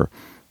for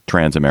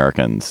trans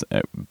Americans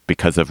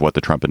because of what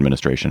the Trump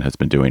administration has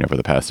been doing over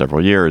the past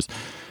several years.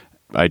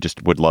 I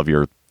just would love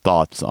your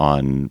thoughts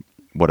on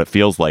what it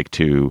feels like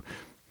to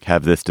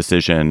have this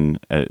decision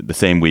the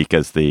same week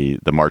as the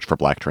March for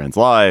Black Trans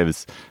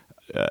Lives,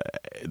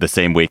 the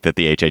same week that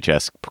the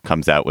HHS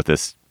comes out with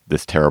this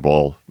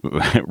terrible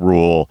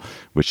rule,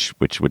 which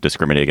would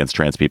discriminate against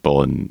trans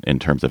people in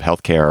terms of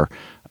health care.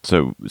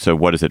 So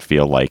what does it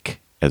feel like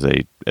as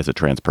a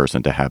trans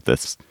person to have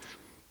this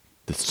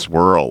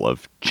swirl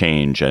of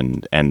change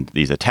and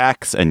these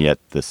attacks, and yet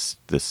this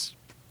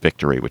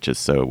victory, which is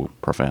so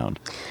profound?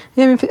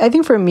 Yeah, I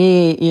think for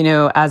me,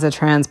 as a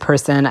trans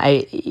person,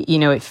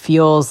 it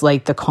feels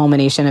like the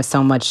culmination of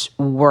so much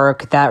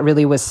work that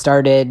really was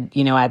started,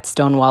 at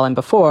Stonewall and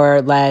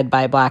before, led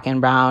by Black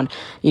and brown,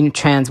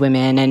 trans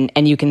women.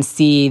 And you can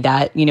see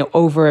that,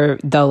 over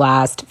the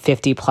last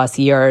 50 plus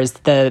years,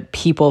 the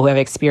people who have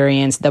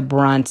experienced the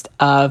brunt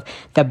of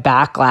the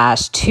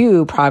backlash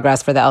to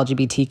progress for the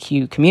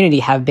LGBTQ community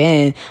have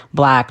been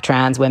Black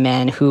trans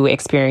women who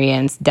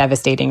experience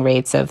devastating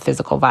rates of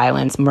physical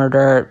violence,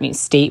 murder,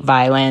 state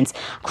violence,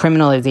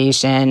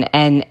 criminalization.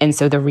 And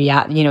so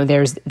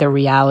there's the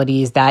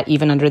realities that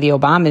even under the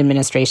Obama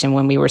administration,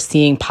 when we were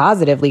seeing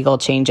positive legal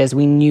changes,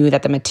 we knew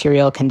that the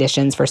material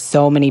conditions for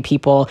so many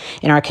people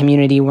in our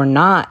community were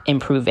not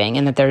improving,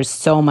 and that there's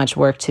so much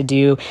work to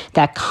do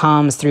that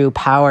comes through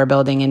power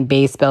building and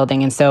base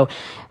building. And so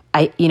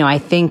I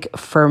think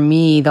for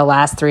me, the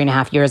last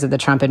 3.5 years of the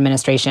Trump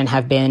administration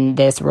have been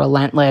this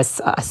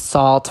relentless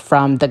assault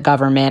from the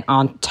government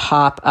on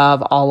top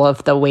of all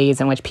of the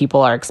ways in which people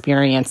are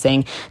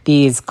experiencing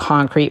these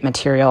concrete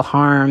material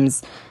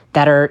harms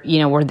that are,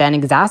 were then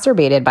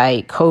exacerbated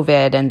by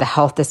COVID and the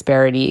health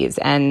disparities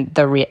and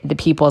the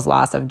people's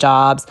loss of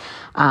jobs.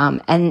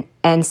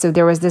 And so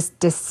there was this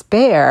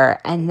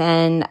despair. And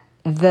then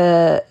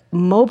the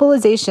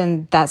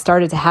mobilization that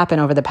started to happen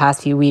over the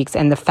past few weeks,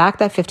 and the fact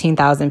that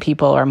 15,000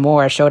 people or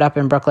more showed up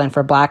in Brooklyn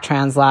for Black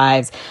trans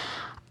lives,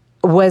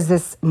 was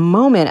this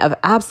moment of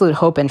absolute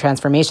hope and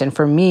transformation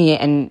for me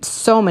and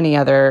so many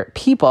other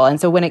people. And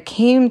so when it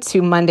came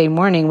to Monday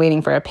morning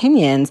waiting for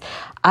opinions,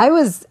 I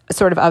was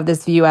sort of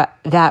this view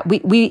that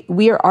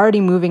we are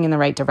already moving in the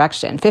right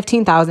direction.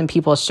 15,000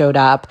 people showed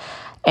up,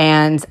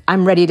 and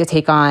I'm ready to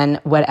take on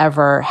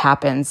whatever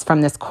happens from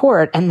this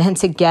court, and then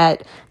to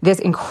get this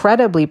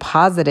incredibly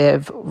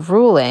positive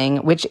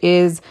ruling, which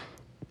is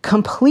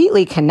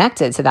completely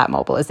connected to that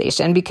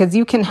mobilization, because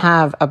you can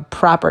have a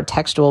proper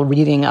textual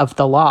reading of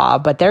the law,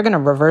 but they're going to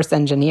reverse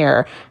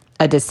engineer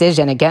a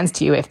decision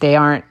against you if they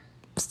aren't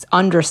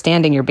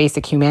understanding your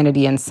basic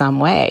humanity in some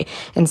way.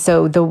 And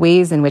so the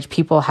ways in which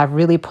people have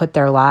really put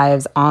their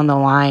lives on the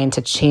line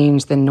to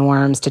change the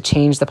norms, to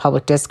change the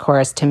public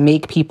discourse, to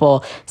make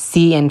people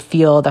see and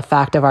feel the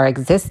fact of our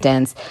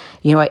existence,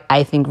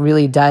 I think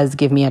really does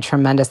give me a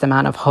tremendous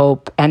amount of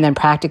hope. And then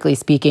practically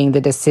speaking,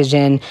 the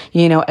decision,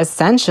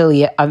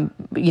 essentially,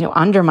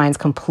 undermines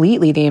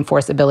completely the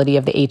enforceability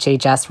of the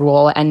HHS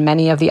rule and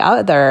many of the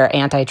other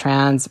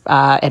anti-trans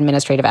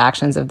administrative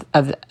actions of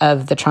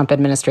the Trump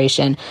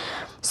administration.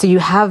 So you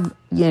have,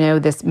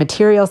 this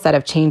material set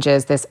of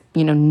changes, this,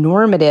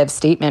 normative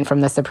statement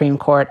from the Supreme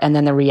Court, and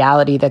then the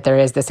reality that there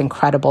is this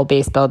incredible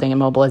base building and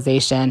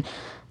mobilization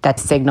that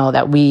signal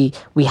that we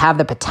have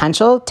the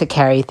potential to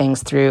carry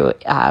things through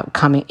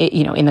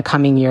in the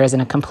coming years in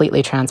a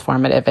completely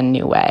transformative and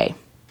new way.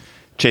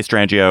 Chase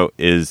Strangio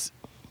is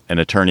an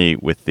attorney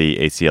with the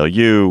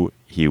ACLU.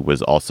 He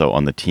was also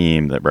on the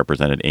team that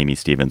represented Amy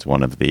Stevens,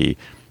 one of the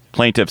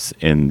plaintiffs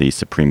in the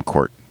Supreme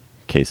Court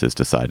cases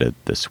decided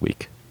this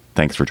week.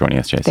 Thanks for joining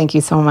us, Chase. Thank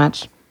you so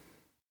much.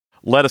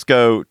 Let us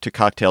go to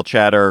cocktail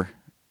chatter.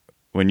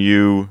 When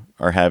you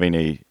are having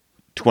a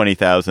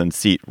 20,000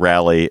 seat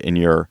rally in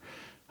your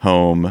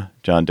home,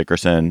 John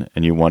Dickerson,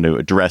 and you want to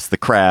address the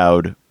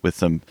crowd with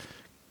some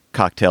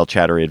cocktail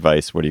chattery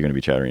advice, what are you going to be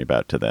chattering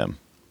about to them?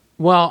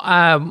 Well,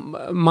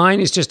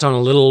 mine is just on a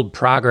little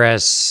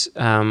progress.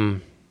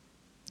 Often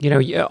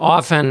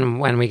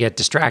when we get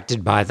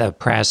distracted by the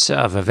press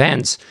of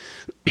events,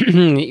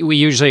 we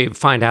usually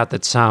find out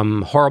that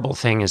some horrible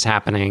thing is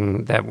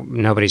happening that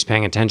nobody's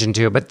paying attention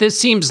to. But this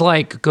seems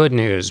like good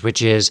news,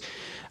 which is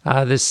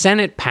the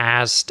Senate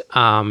passed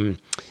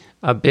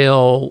a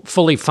bill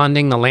fully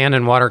funding the Land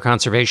and Water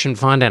Conservation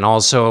Fund and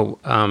also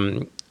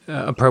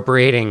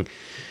appropriating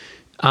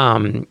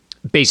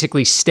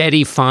basically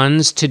steady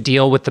funds to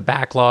deal with the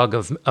backlog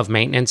of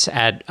maintenance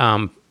at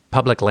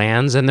public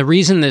lands. And the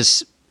reason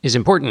this is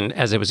important,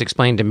 as it was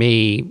explained to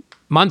me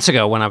months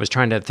ago when I was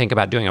trying to think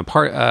about doing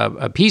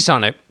a piece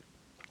on it,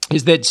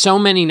 is that so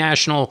many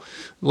national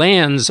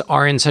lands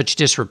are in such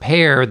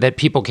disrepair that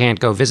people can't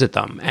go visit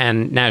them.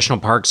 And national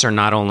parks are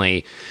not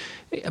only,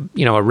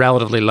 a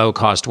relatively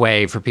low-cost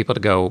way for people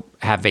to go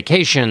have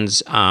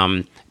vacations,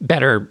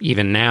 better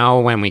even now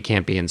when we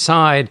can't be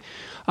inside,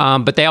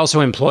 but they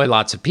also employ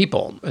lots of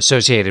people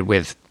associated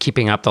with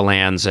keeping up the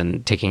lands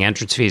and taking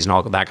entrance fees and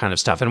all of that kind of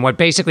stuff. And what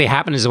basically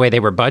happened is the way they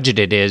were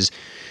budgeted is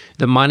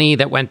the money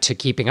that went to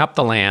keeping up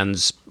the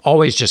lands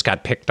always just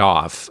got picked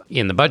off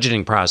in the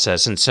budgeting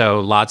process. And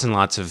so lots and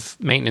lots of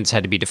maintenance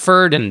had to be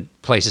deferred and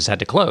places had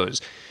to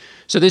close.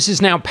 So this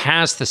is now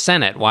passed the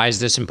Senate. Why is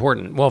this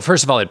important? Well,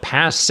 first of all, it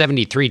passed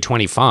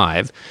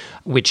 73-25,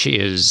 which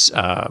is,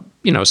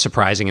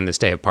 surprising in this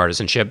day of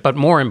partisanship. But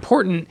more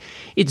important,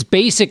 it's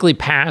basically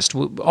passed.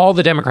 All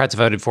the Democrats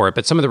voted for it,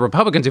 but some of the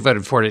Republicans who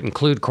voted for it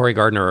include Cory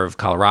Gardner of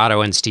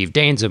Colorado and Steve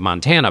Daines of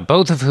Montana,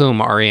 both of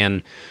whom are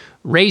in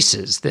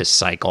races this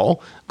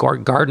cycle.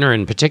 Gardner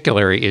in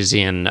particular is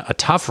in a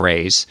tough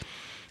race.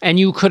 And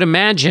you could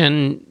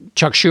imagine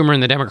Chuck Schumer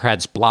and the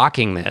Democrats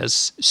blocking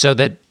this so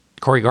that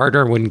Cory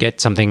Gardner wouldn't get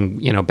something,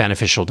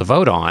 beneficial to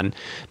vote on,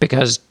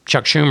 because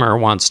Chuck Schumer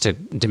wants to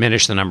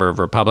diminish the number of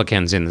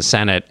Republicans in the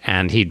Senate,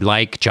 and he'd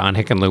like John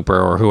Hickenlooper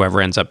or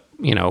whoever ends up,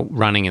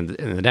 running in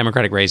the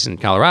Democratic race in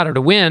Colorado to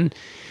win.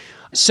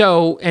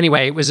 So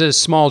anyway, it was a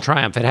small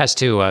triumph. It has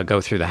to go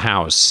through the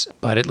House,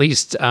 but at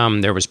least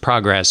there was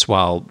progress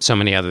while so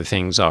many other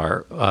things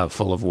are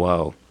full of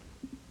woe.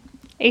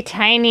 A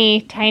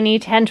tiny, tiny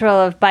tendril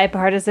of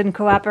bipartisan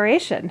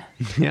cooperation.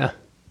 Yeah.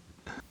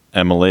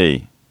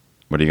 Emily,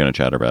 what are you going to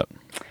chatter about?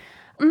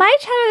 My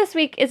chatter this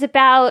week is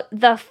about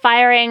the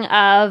firing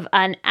of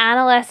an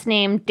analyst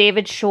named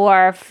David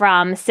Shore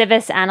from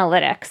Civis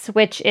Analytics,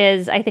 which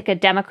is, I think, a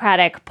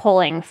Democratic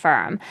polling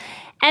firm.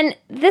 And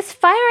this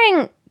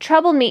firing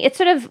troubled me. It's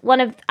sort of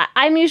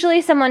I'm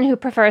usually someone who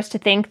prefers to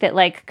think that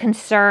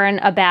concern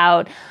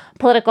about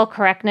political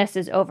correctness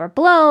is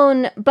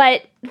overblown,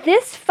 but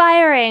this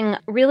firing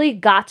really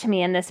got to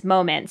me in this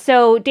moment.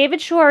 So David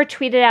Shore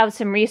tweeted out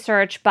some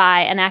research by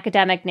an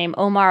academic named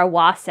Omar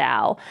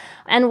Wasow.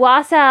 And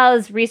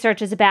Wasow's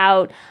research is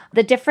about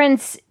the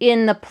difference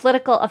in the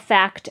political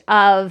effect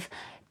of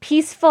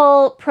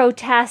peaceful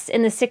protests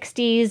in the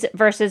 60s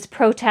versus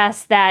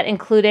protests that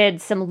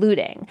included some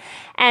looting.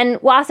 And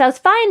Wassau's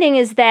finding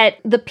is that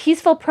the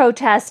peaceful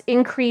protests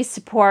increased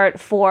support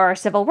for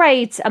civil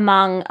rights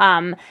among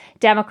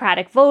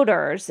Democratic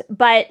voters,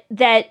 but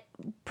that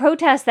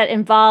protests that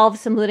involved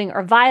some looting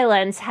or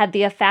violence had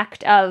the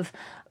effect of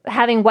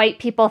having white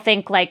people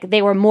think like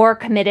they were more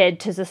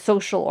committed to the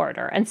social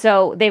order. And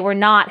so they were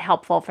not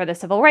helpful for the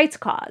civil rights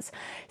cause.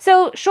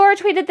 So Shor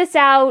tweeted this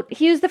out.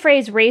 He used the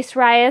phrase race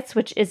riots,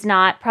 which is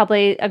not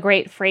probably a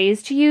great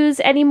phrase to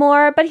use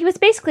anymore, but he was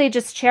basically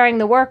just sharing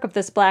the work of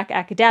this Black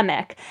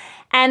academic.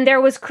 And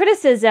there was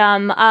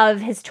criticism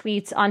of his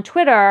tweets on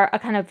Twitter, a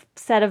kind of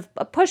set of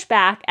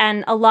pushback,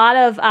 and a lot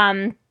of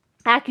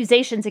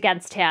accusations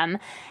against him.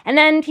 And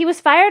then he was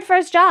fired for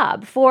his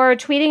job for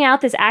tweeting out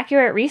this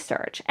accurate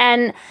research.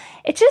 And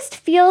it just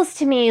feels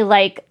to me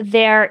like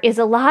there is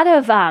a lot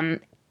of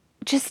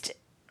just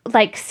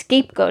like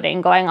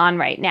scapegoating going on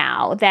right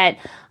now, that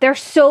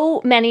there's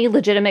so many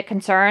legitimate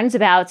concerns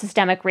about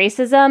systemic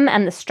racism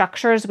and the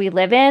structures we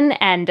live in,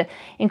 and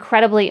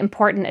incredibly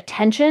important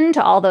attention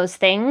to all those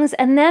things.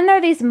 And then there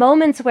are these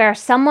moments where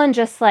someone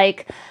just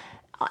like,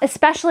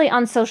 especially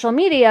on social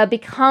media,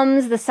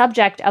 becomes the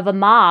subject of a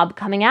mob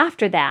coming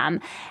after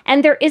them.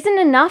 And there isn't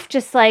enough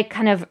just like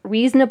kind of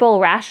reasonable,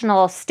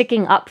 rational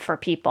sticking up for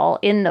people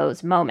in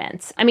those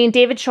moments. I mean,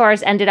 David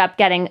Shor's ended up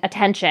getting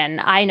attention.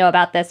 I know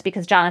about this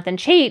because Jonathan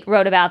Chait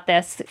wrote about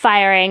this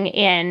firing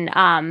in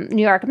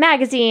New York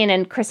Magazine,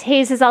 and Chris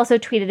Hayes has also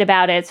tweeted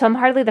about it. So I'm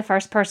hardly the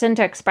first person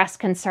to express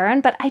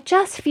concern, but I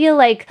just feel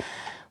like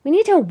we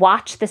need to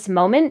watch this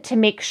moment to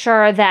make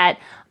sure that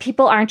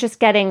people aren't just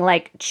getting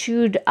like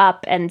chewed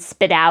up and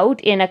spit out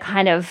in a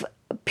kind of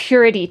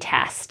purity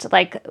test.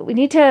 Like, we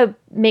need to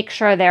make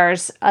sure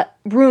there's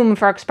room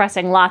for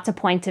expressing lots of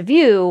points of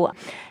view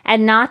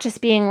and not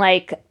just being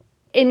like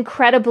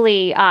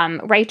incredibly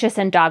righteous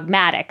and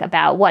dogmatic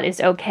about what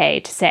is okay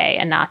to say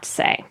and not to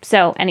say.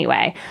 So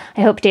anyway,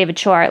 I hope David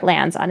Shor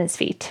lands on his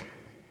feet.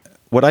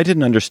 What I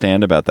didn't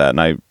understand about that,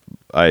 and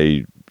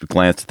I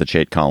glanced at the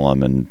Chait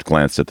column and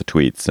glanced at the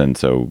tweets, and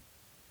so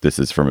this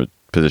is from a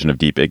position of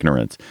deep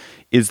ignorance,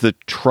 is the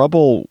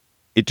trouble,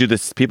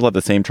 people have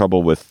the same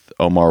trouble with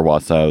Omar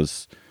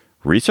Wassau's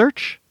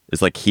research? Is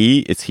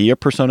he a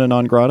persona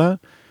non grata?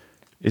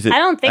 Is it? I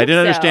don't think so. I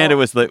didn't understand it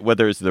was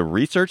whether it's the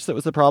research that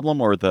was the problem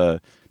or the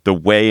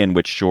way in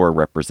which Shor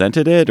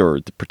represented it,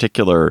 or the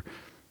particular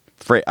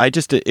phrase.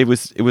 It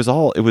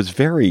was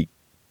very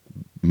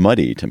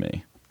muddy to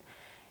me.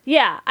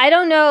 Yeah, I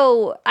don't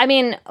know. I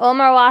mean,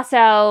 Omar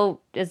Wassau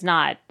is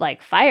not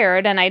like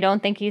fired, and I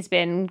don't think he's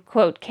been,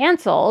 quote,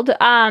 canceled.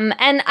 And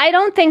I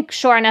don't think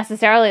Shor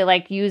necessarily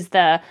like used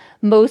the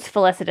most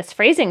felicitous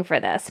phrasing for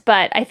this,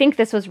 but I think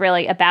this was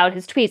really about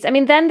his tweets. I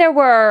mean, then there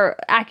were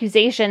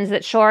accusations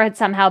that Shor had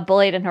somehow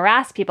bullied and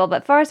harassed people,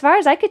 but for as far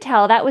as I could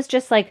tell, that was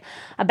just like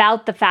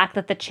about the fact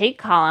that the Chait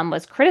column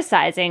was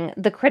criticizing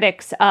the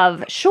critics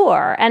of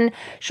Shor. And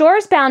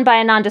Shor's bound by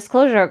a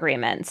non-disclosure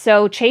agreement,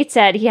 so Chait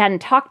said he hadn't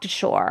talked to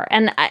Shor.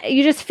 And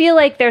you just feel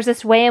like there's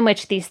this way in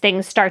which these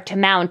things start to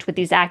mount with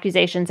these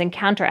accusations and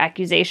counter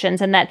accusations,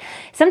 and that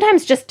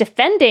sometimes just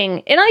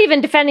defending, and not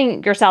even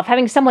defending yourself,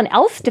 having someone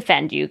else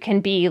defend you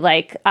can be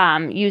like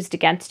used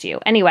against you.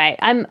 Anyway,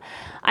 I'm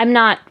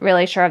not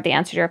really sure of the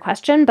answer to your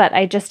question, but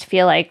I just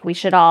feel like we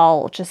should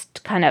all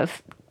just kind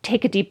of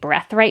take a deep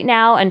breath right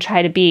now and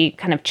try to be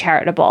kind of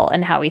charitable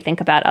in how we think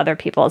about other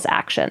people's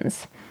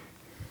actions.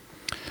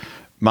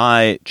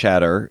 My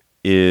chatter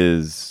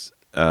is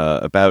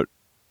about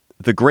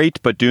the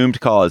great but doomed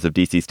cause of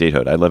D.C.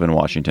 statehood. I live in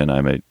Washington.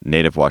 I'm a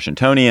native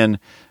Washingtonian,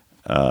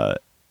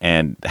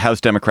 and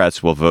House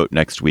Democrats will vote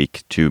next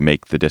week to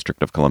make the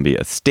District of Columbia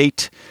a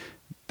state.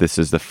 This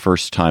is the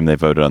first time they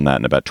voted on that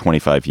in about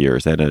 25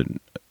 years.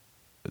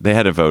 They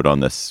had a vote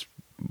on this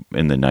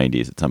in the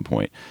 90s at some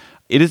point.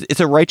 It's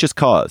a righteous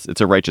cause.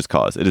 It's a righteous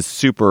cause. It is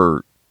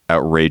super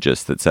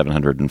outrageous that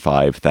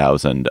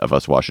 705,000 of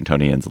us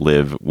Washingtonians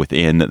live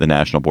within the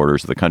national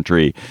borders of the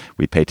country.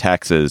 We pay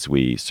taxes,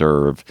 we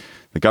serve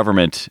the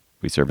government,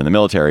 we serve in the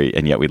military,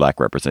 and yet we lack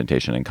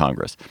representation in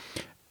Congress.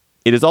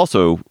 It is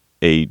also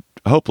a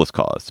hopeless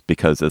cause,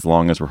 because as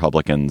long as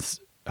Republicans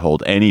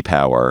hold any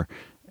power,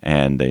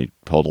 and they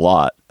hold a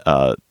lot,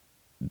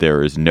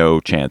 there is no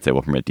chance they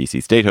will permit D.C.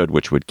 statehood,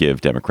 which would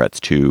give Democrats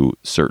 2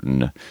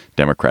 certain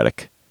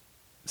Democratic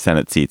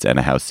Senate seats and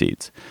a House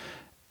seats.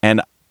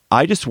 And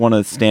I just want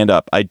to stand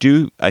up. I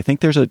think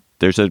there's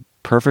a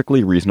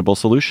perfectly reasonable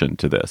solution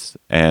to this,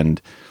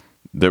 and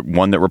the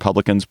one that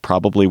Republicans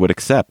probably would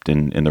accept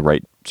in the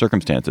right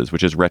circumstances,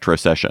 which is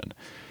retrocession.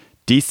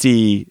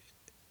 D.C.,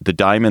 the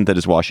diamond that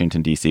is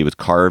Washington, D.C., was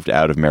carved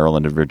out of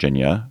Maryland and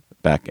Virginia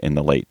back in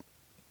the late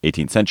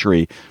 18th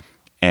century,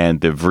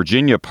 and the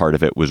Virginia part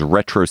of it was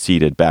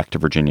retroceded back to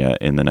Virginia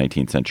in the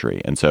 19th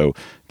century. And so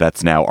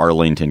that's now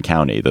Arlington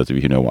County. Those of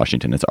you who know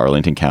Washington, it's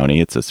Arlington County.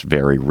 It's this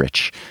very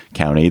rich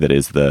county that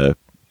is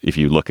if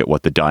you look at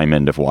what the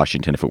diamond of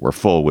Washington, if it were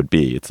full, would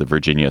be, it's the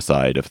Virginia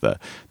side of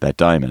that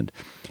diamond.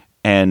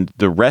 And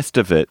the rest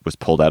of it was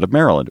pulled out of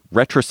Maryland.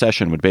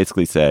 Retrocession would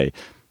basically say,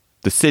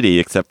 the city,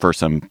 except for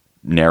some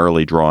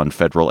narrowly drawn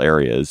federal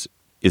areas,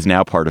 is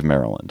now part of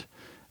Maryland.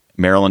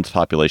 Maryland's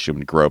population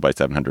would grow by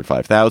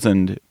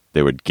 705,000.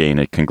 They would gain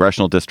a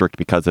congressional district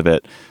because of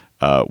it.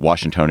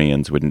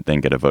 Washingtonians wouldn't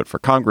then get a vote for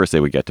Congress. They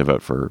would get to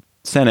vote for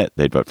Senate.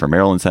 They'd vote for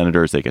Maryland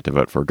senators. They get to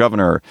vote for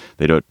governor.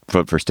 They'd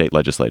vote for state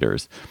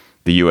legislators.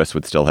 The U.S.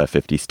 would still have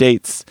 50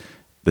 states.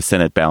 The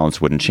Senate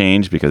balance wouldn't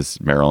change because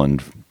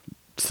Maryland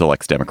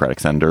selects Democratic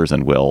senators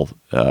and will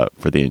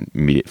for the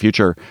immediate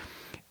future.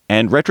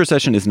 And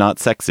retrocession is not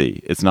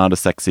sexy. It's not a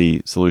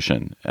sexy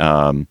solution.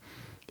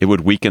 It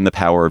would weaken the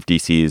power of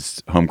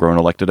D.C.'s homegrown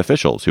elected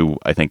officials, who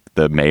I think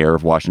the mayor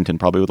of Washington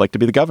probably would like to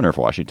be the governor of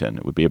Washington.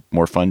 It would be a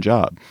more fun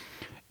job.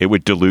 It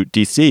would dilute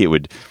D.C.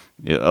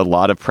 A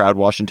lot of proud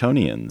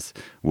Washingtonians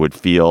would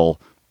feel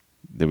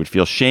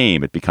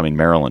shame at becoming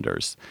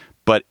Marylanders.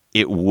 But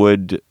it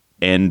would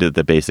end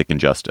the basic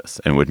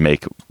injustice and would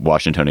make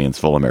Washingtonians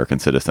full American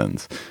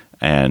citizens.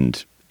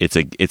 And it's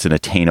an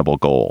attainable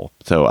goal.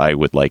 So I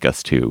would like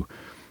us to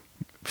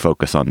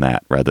focus on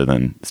that rather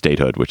than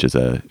statehood, which is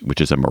a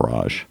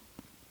mirage.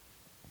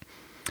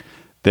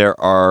 There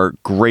are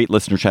great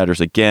listener chatters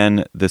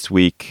again this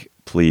week.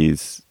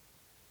 Please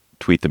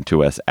tweet them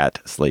to us at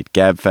Slate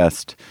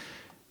Gabfest.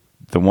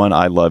 The one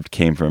I loved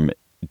came from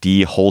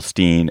D.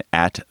 Holstein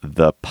at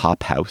the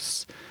Pop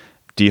House.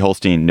 D.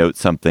 Holstein notes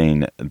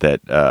something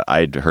that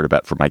I'd heard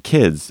about for my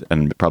kids,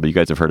 and probably you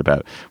guys have heard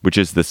about, which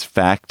is this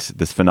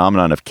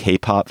phenomenon of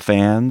K-pop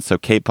fans. So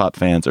K-pop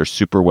fans are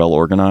super well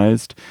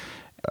organized.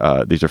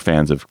 These are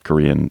fans of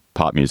Korean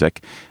pop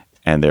music,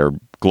 and they're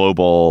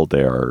global.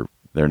 They're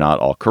not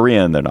all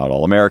Korean. They're not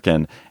all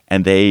American,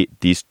 and they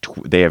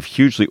have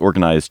hugely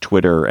organized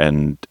Twitter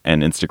and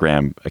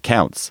Instagram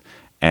accounts,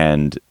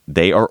 and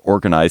they are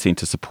organizing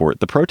to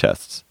support the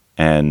protests.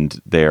 And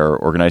they're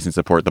organizing to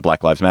support the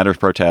Black Lives Matter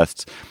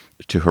protests,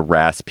 to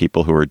harass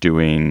people who are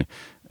doing,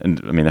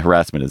 and I mean, the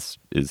harassment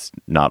is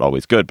not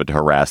always good, but to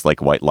harass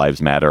like White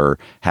Lives Matter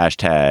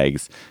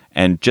hashtags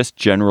and just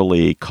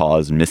generally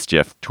cause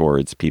mischief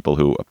towards people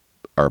who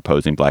are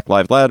opposing Black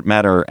Lives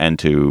Matter and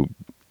to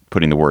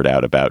putting the word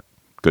out about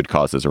good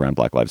causes around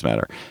Black Lives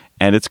Matter.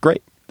 And it's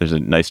great. There's a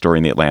nice story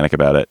in The Atlantic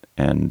about it.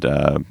 And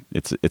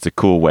it's a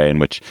cool way in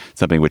which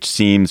something which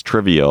seems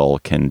trivial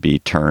can be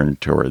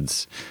turned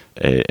towards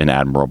an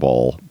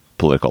admirable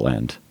political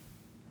end.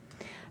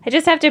 I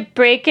just have to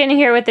break in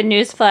here with a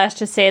news flash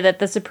to say that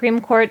the Supreme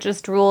Court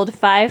just ruled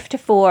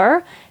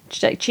 5-4,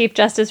 Chief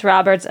Justice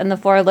Roberts and the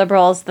 4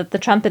 liberals, that the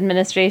Trump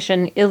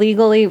administration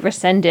illegally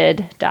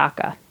rescinded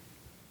DACA.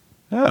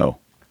 Oh,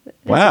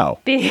 wow.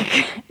 Big,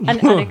 an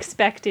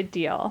unexpected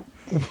deal.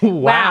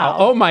 Wow.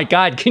 Oh, my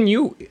God. Can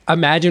you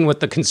imagine what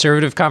the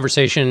conservative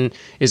conversation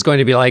is going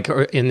to be like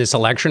in this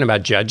election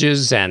about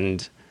judges?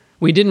 And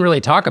we didn't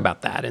really talk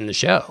about that in the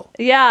show.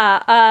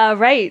 Yeah,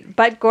 right.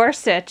 But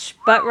Gorsuch,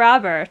 but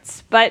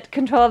Roberts, but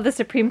control of the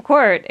Supreme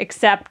Court,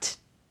 except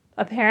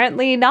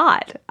apparently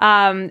not.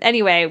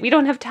 Anyway, we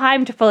don't have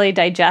time to fully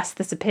digest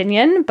this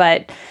opinion,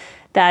 but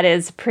that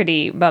is a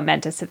pretty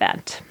momentous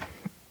event.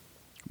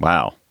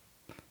 Wow.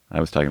 I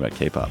was talking about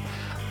K-pop.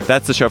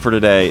 That's the show for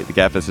today. The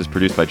Gabfest is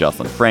produced by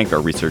Jocelyn Frank.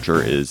 Our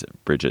researcher is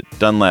Bridget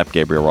Dunlap.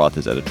 Gabriel Roth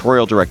is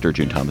editorial director.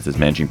 June Thomas is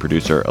managing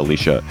producer.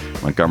 Alicia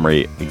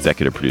Montgomery,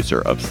 executive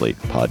producer of Slate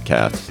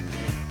Podcasts.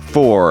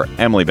 For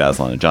Emily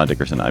Bazelon and John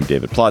Dickerson, I'm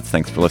David Plotz.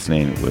 Thanks for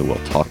listening. We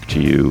will talk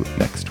to you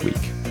next week.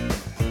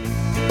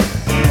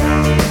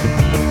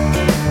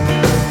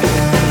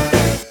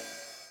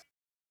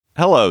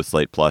 Hello,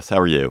 Slate Plus. How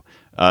are you?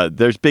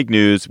 There's big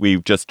news.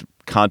 We've just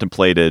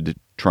contemplated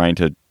trying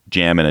to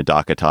jam in a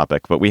DACA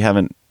topic, but we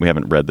haven't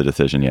read the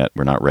decision yet.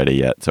 We're not ready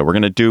yet. So we're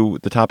going to do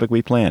the topic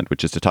we planned,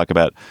 which is to talk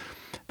about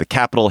the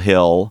Capitol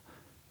Hill.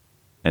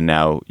 And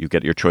now you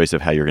get your choice of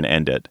how you're going to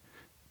end it.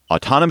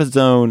 Autonomous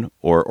zone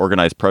or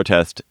organized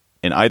protest.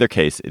 In either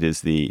case, it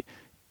is the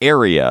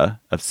area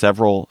of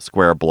several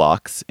square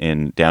blocks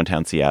in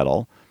downtown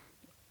Seattle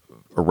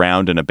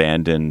around an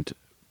abandoned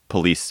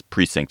police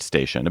precinct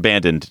station,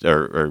 abandoned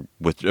or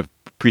with a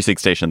precinct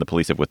station the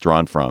police have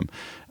withdrawn from,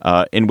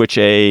 in which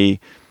a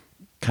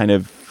kind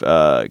of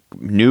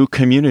new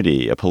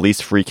community, a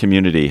police-free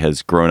community,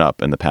 has grown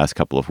up in the past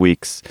couple of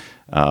weeks.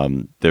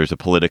 There's a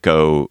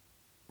Politico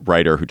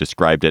writer who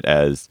described it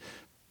as,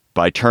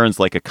 by turns,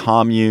 like a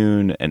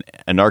commune, an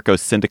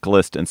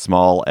anarcho-syndicalist and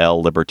small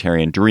L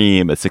libertarian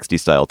dream, a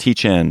 60s-style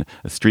teach-in,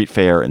 a street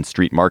fair and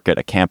street market,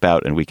 a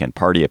campout and weekend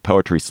party, a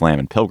poetry slam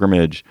and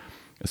pilgrimage,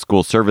 a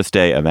school service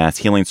day, a mass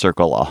healing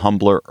circle, a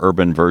humbler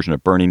urban version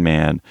of Burning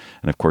Man,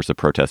 and, of course, a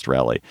protest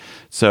rally.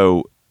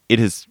 So it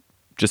has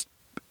just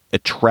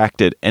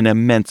attracted an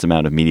immense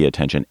amount of media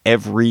attention.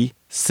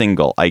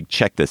 I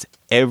check this,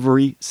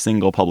 every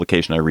single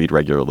publication I read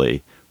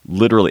regularly,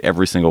 literally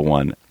every single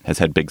one, has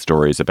had big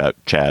stories about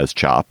Chaz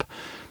Chop.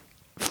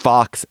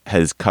 Fox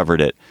has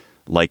covered it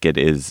like it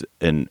is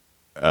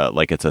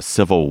like it's a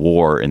civil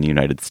war in the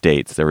United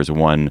States. There was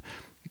one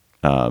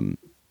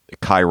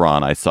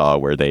Chiron I saw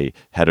where they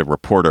had a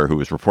reporter who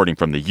was reporting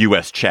from the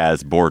U.S.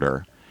 Chaz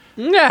border.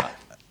 Yeah.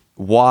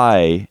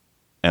 Why,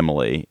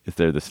 Emily, is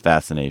there this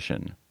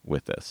fascination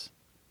with this?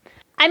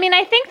 I mean,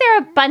 I think there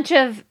are a bunch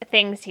of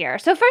things here.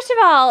 So first of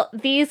all,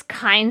 these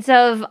kinds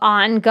of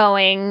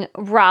ongoing,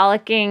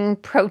 rollicking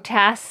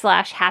protests /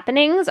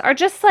 happenings are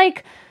just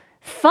like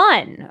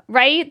fun,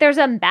 right? There's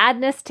a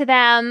madness to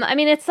them. I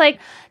mean, it's like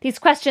these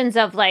questions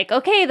of like,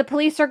 okay, the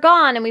police are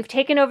gone and we've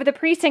taken over the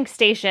precinct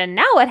station.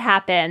 Now what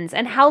happens?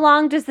 And how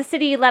long does the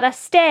city let us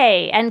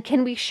stay? And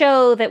can we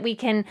show that we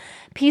can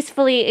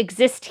peacefully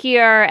exist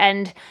here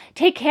and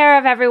take care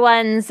of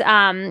everyone's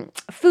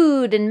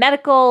food and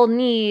medical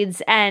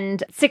needs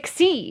and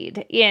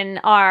succeed in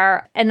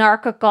our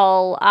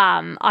anarchical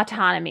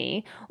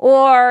autonomy?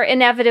 Or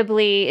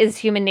inevitably, is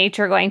human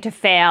nature going to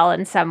fail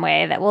in some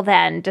way that will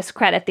then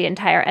discredit the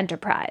entire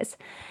enterprise?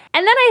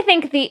 And then I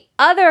think the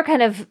other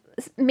kind of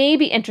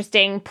maybe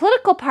interesting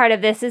political part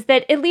of this is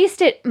that at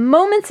least at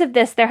moments of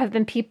this, there have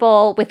been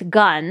people with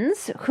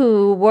guns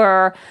who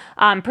were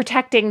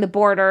protecting the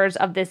borders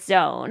of this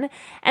zone.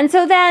 And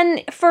so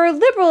then for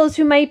liberals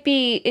who might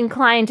be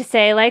inclined to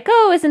say like,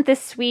 oh, isn't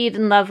this sweet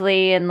and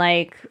lovely and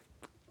like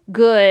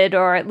good,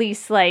 or at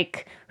least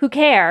like, who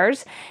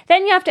cares?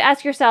 Then you have to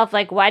ask yourself,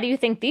 like, why do you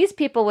think these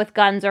people with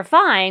guns are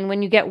fine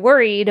when you get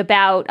worried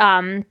about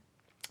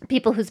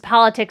people whose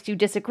politics you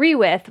disagree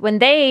with when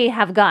they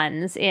have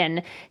guns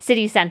in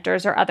city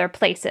centers or other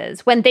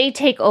places, when they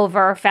take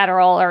over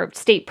federal or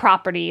state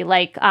property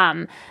like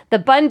the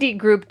Bundy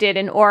group did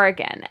in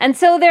Oregon? And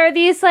so there are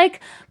these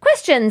like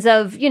questions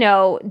of, you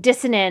know,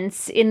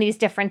 dissonance in these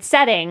different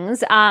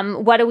settings.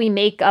 What do we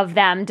make of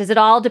them? Does it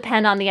all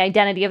depend on the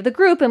identity of the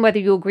group and whether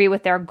you agree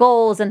with their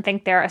goals and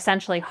think they're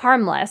essentially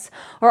harmless?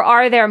 Or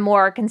are there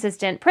more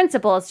consistent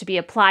principles to be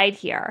applied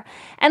here?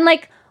 And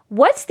like,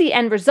 what's the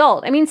end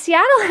result? I mean,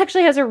 Seattle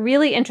actually has a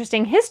really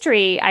interesting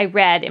history, I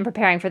read in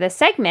preparing for this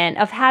segment,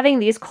 of having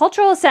these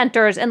cultural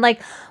centers and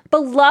like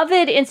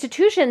beloved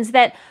institutions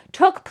that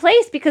took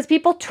place because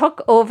people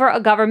took over a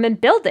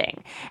government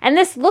building. And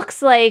this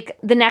looks like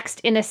the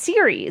next in a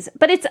series,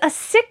 but it's a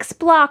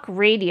 6-block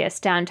radius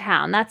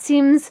downtown. That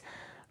seems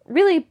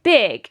really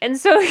big. And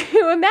so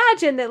you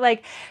imagine that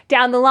like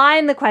down the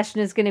line, the question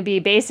is going to be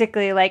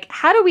basically like,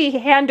 how do we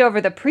hand over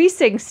the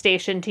precinct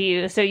station to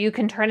you so you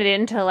can turn it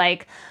into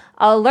like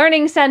a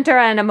learning center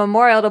and a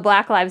memorial to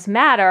Black Lives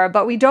Matter,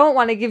 but we don't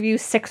want to give you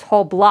 6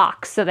 whole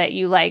blocks so that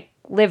you like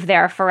live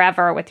there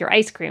forever with your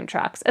ice cream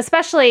trucks,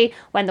 especially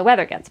when the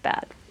weather gets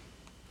bad.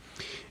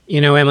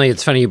 You know, Emily,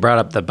 it's funny you brought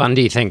up the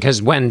Bundy thing,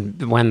 because when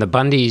the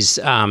Bundys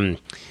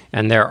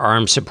and their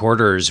armed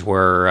supporters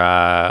were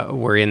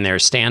in their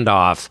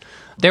standoff,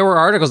 there were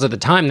articles at the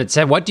time that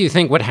said, what do you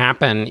think would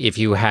happen if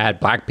you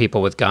had black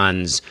people with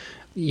guns,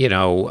 you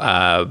know,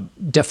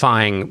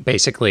 defying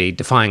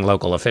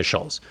local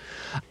officials?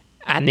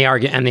 And the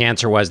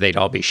answer was they'd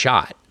all be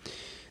shot.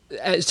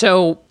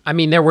 So, I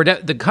mean, there were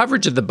the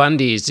coverage of the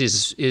Bundys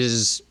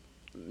is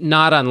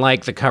not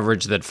unlike the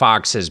coverage that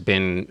Fox has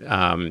been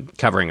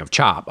covering of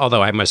CHOP.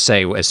 Although I must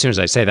say, as soon as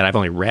I say that, I've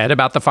only read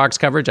about the Fox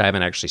coverage. I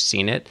haven't actually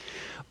seen it.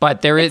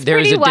 But there is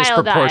a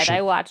disproportion.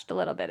 I watched a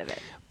little bit of it.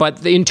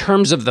 But in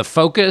terms of the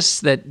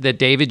focus that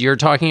David, you're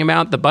talking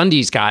about, the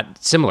Bundys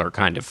got similar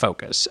kind of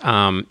focus.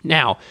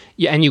 Now,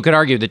 yeah, and you could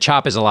argue that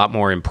CHOP is a lot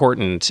more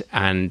important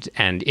and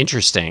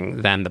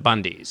interesting than the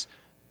Bundys.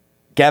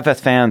 GabFest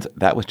fans,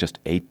 that was just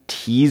a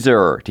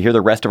teaser. To hear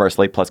the rest of our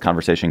Slate Plus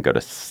conversation, go to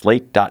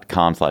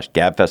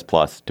slate.com/GabFest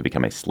Plus to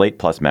become a Slate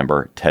Plus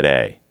member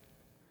today.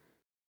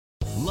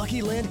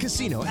 Lucky Land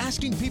Casino,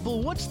 asking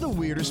people, what's the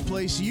weirdest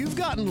place you've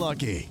gotten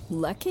lucky?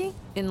 Lucky?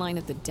 In line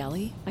at the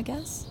deli, I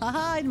guess?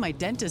 Aha, in my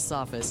dentist's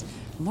office.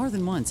 More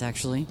than once,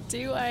 actually.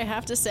 Do I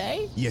have to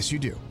say? Yes, you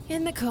do.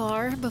 In the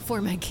car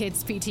before my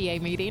kids'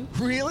 PTA meeting.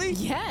 Really?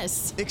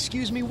 Yes.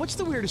 Excuse me, what's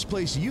the weirdest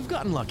place you've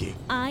gotten lucky?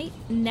 I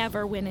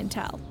never win and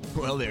tell.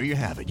 Well, there you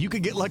have it. You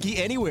can get lucky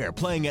anywhere,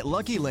 playing at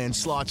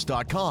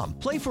LuckyLandSlots.com.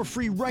 Play for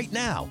free right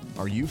now.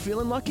 Are you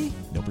feeling lucky?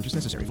 No purchase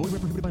necessary. Void where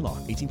prohibited by law.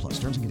 18+.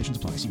 Terms and conditions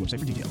apply. See website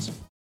for details.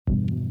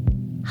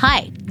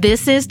 Hi,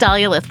 this is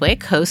Dahlia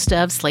Lithwick, host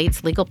of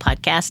Slate's legal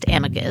podcast,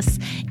 Amicus.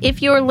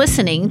 If you're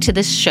listening to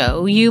this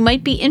show, you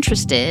might be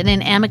interested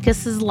in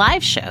Amicus's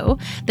live show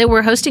that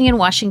we're hosting in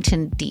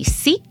Washington,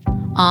 D.C.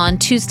 on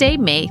Tuesday,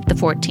 May the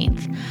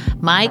 14th.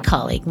 My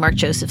colleague, Mark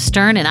Joseph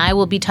Stern, and I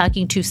will be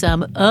talking to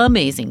some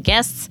amazing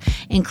guests,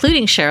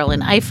 including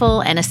Sherrilyn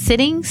Ifill and a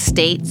sitting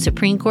state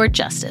Supreme Court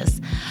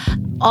justice,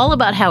 all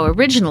about how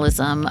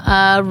originalism,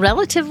 a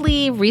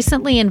relatively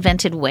recently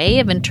invented way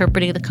of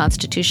interpreting the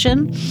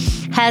Constitution,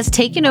 has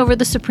taken over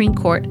the Supreme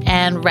Court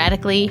and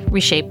radically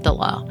reshaped the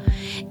law.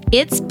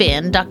 It's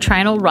been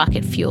doctrinal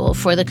rocket fuel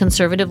for the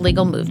conservative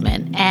legal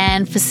movement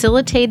and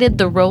facilitated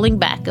the rolling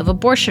back of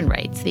abortion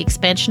rights, the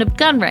expansion of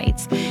gun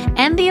rights,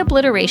 and the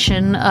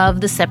obliteration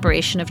of the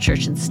separation of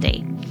church and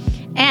state.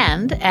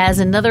 And as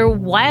another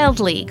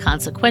wildly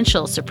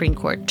consequential Supreme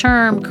Court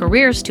term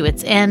careers to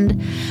its end,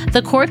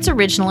 the court's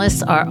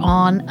originalists are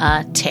on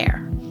a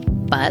tear.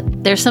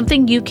 But there's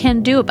something you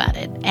can do about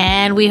it,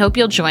 and we hope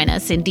you'll join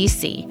us in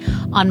D.C.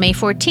 on May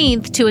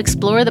 14th to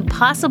explore the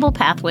possible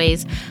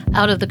pathways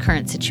out of the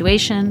current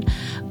situation.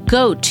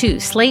 Go to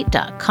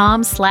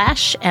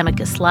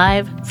slate.com/Amicus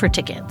Live for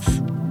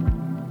tickets.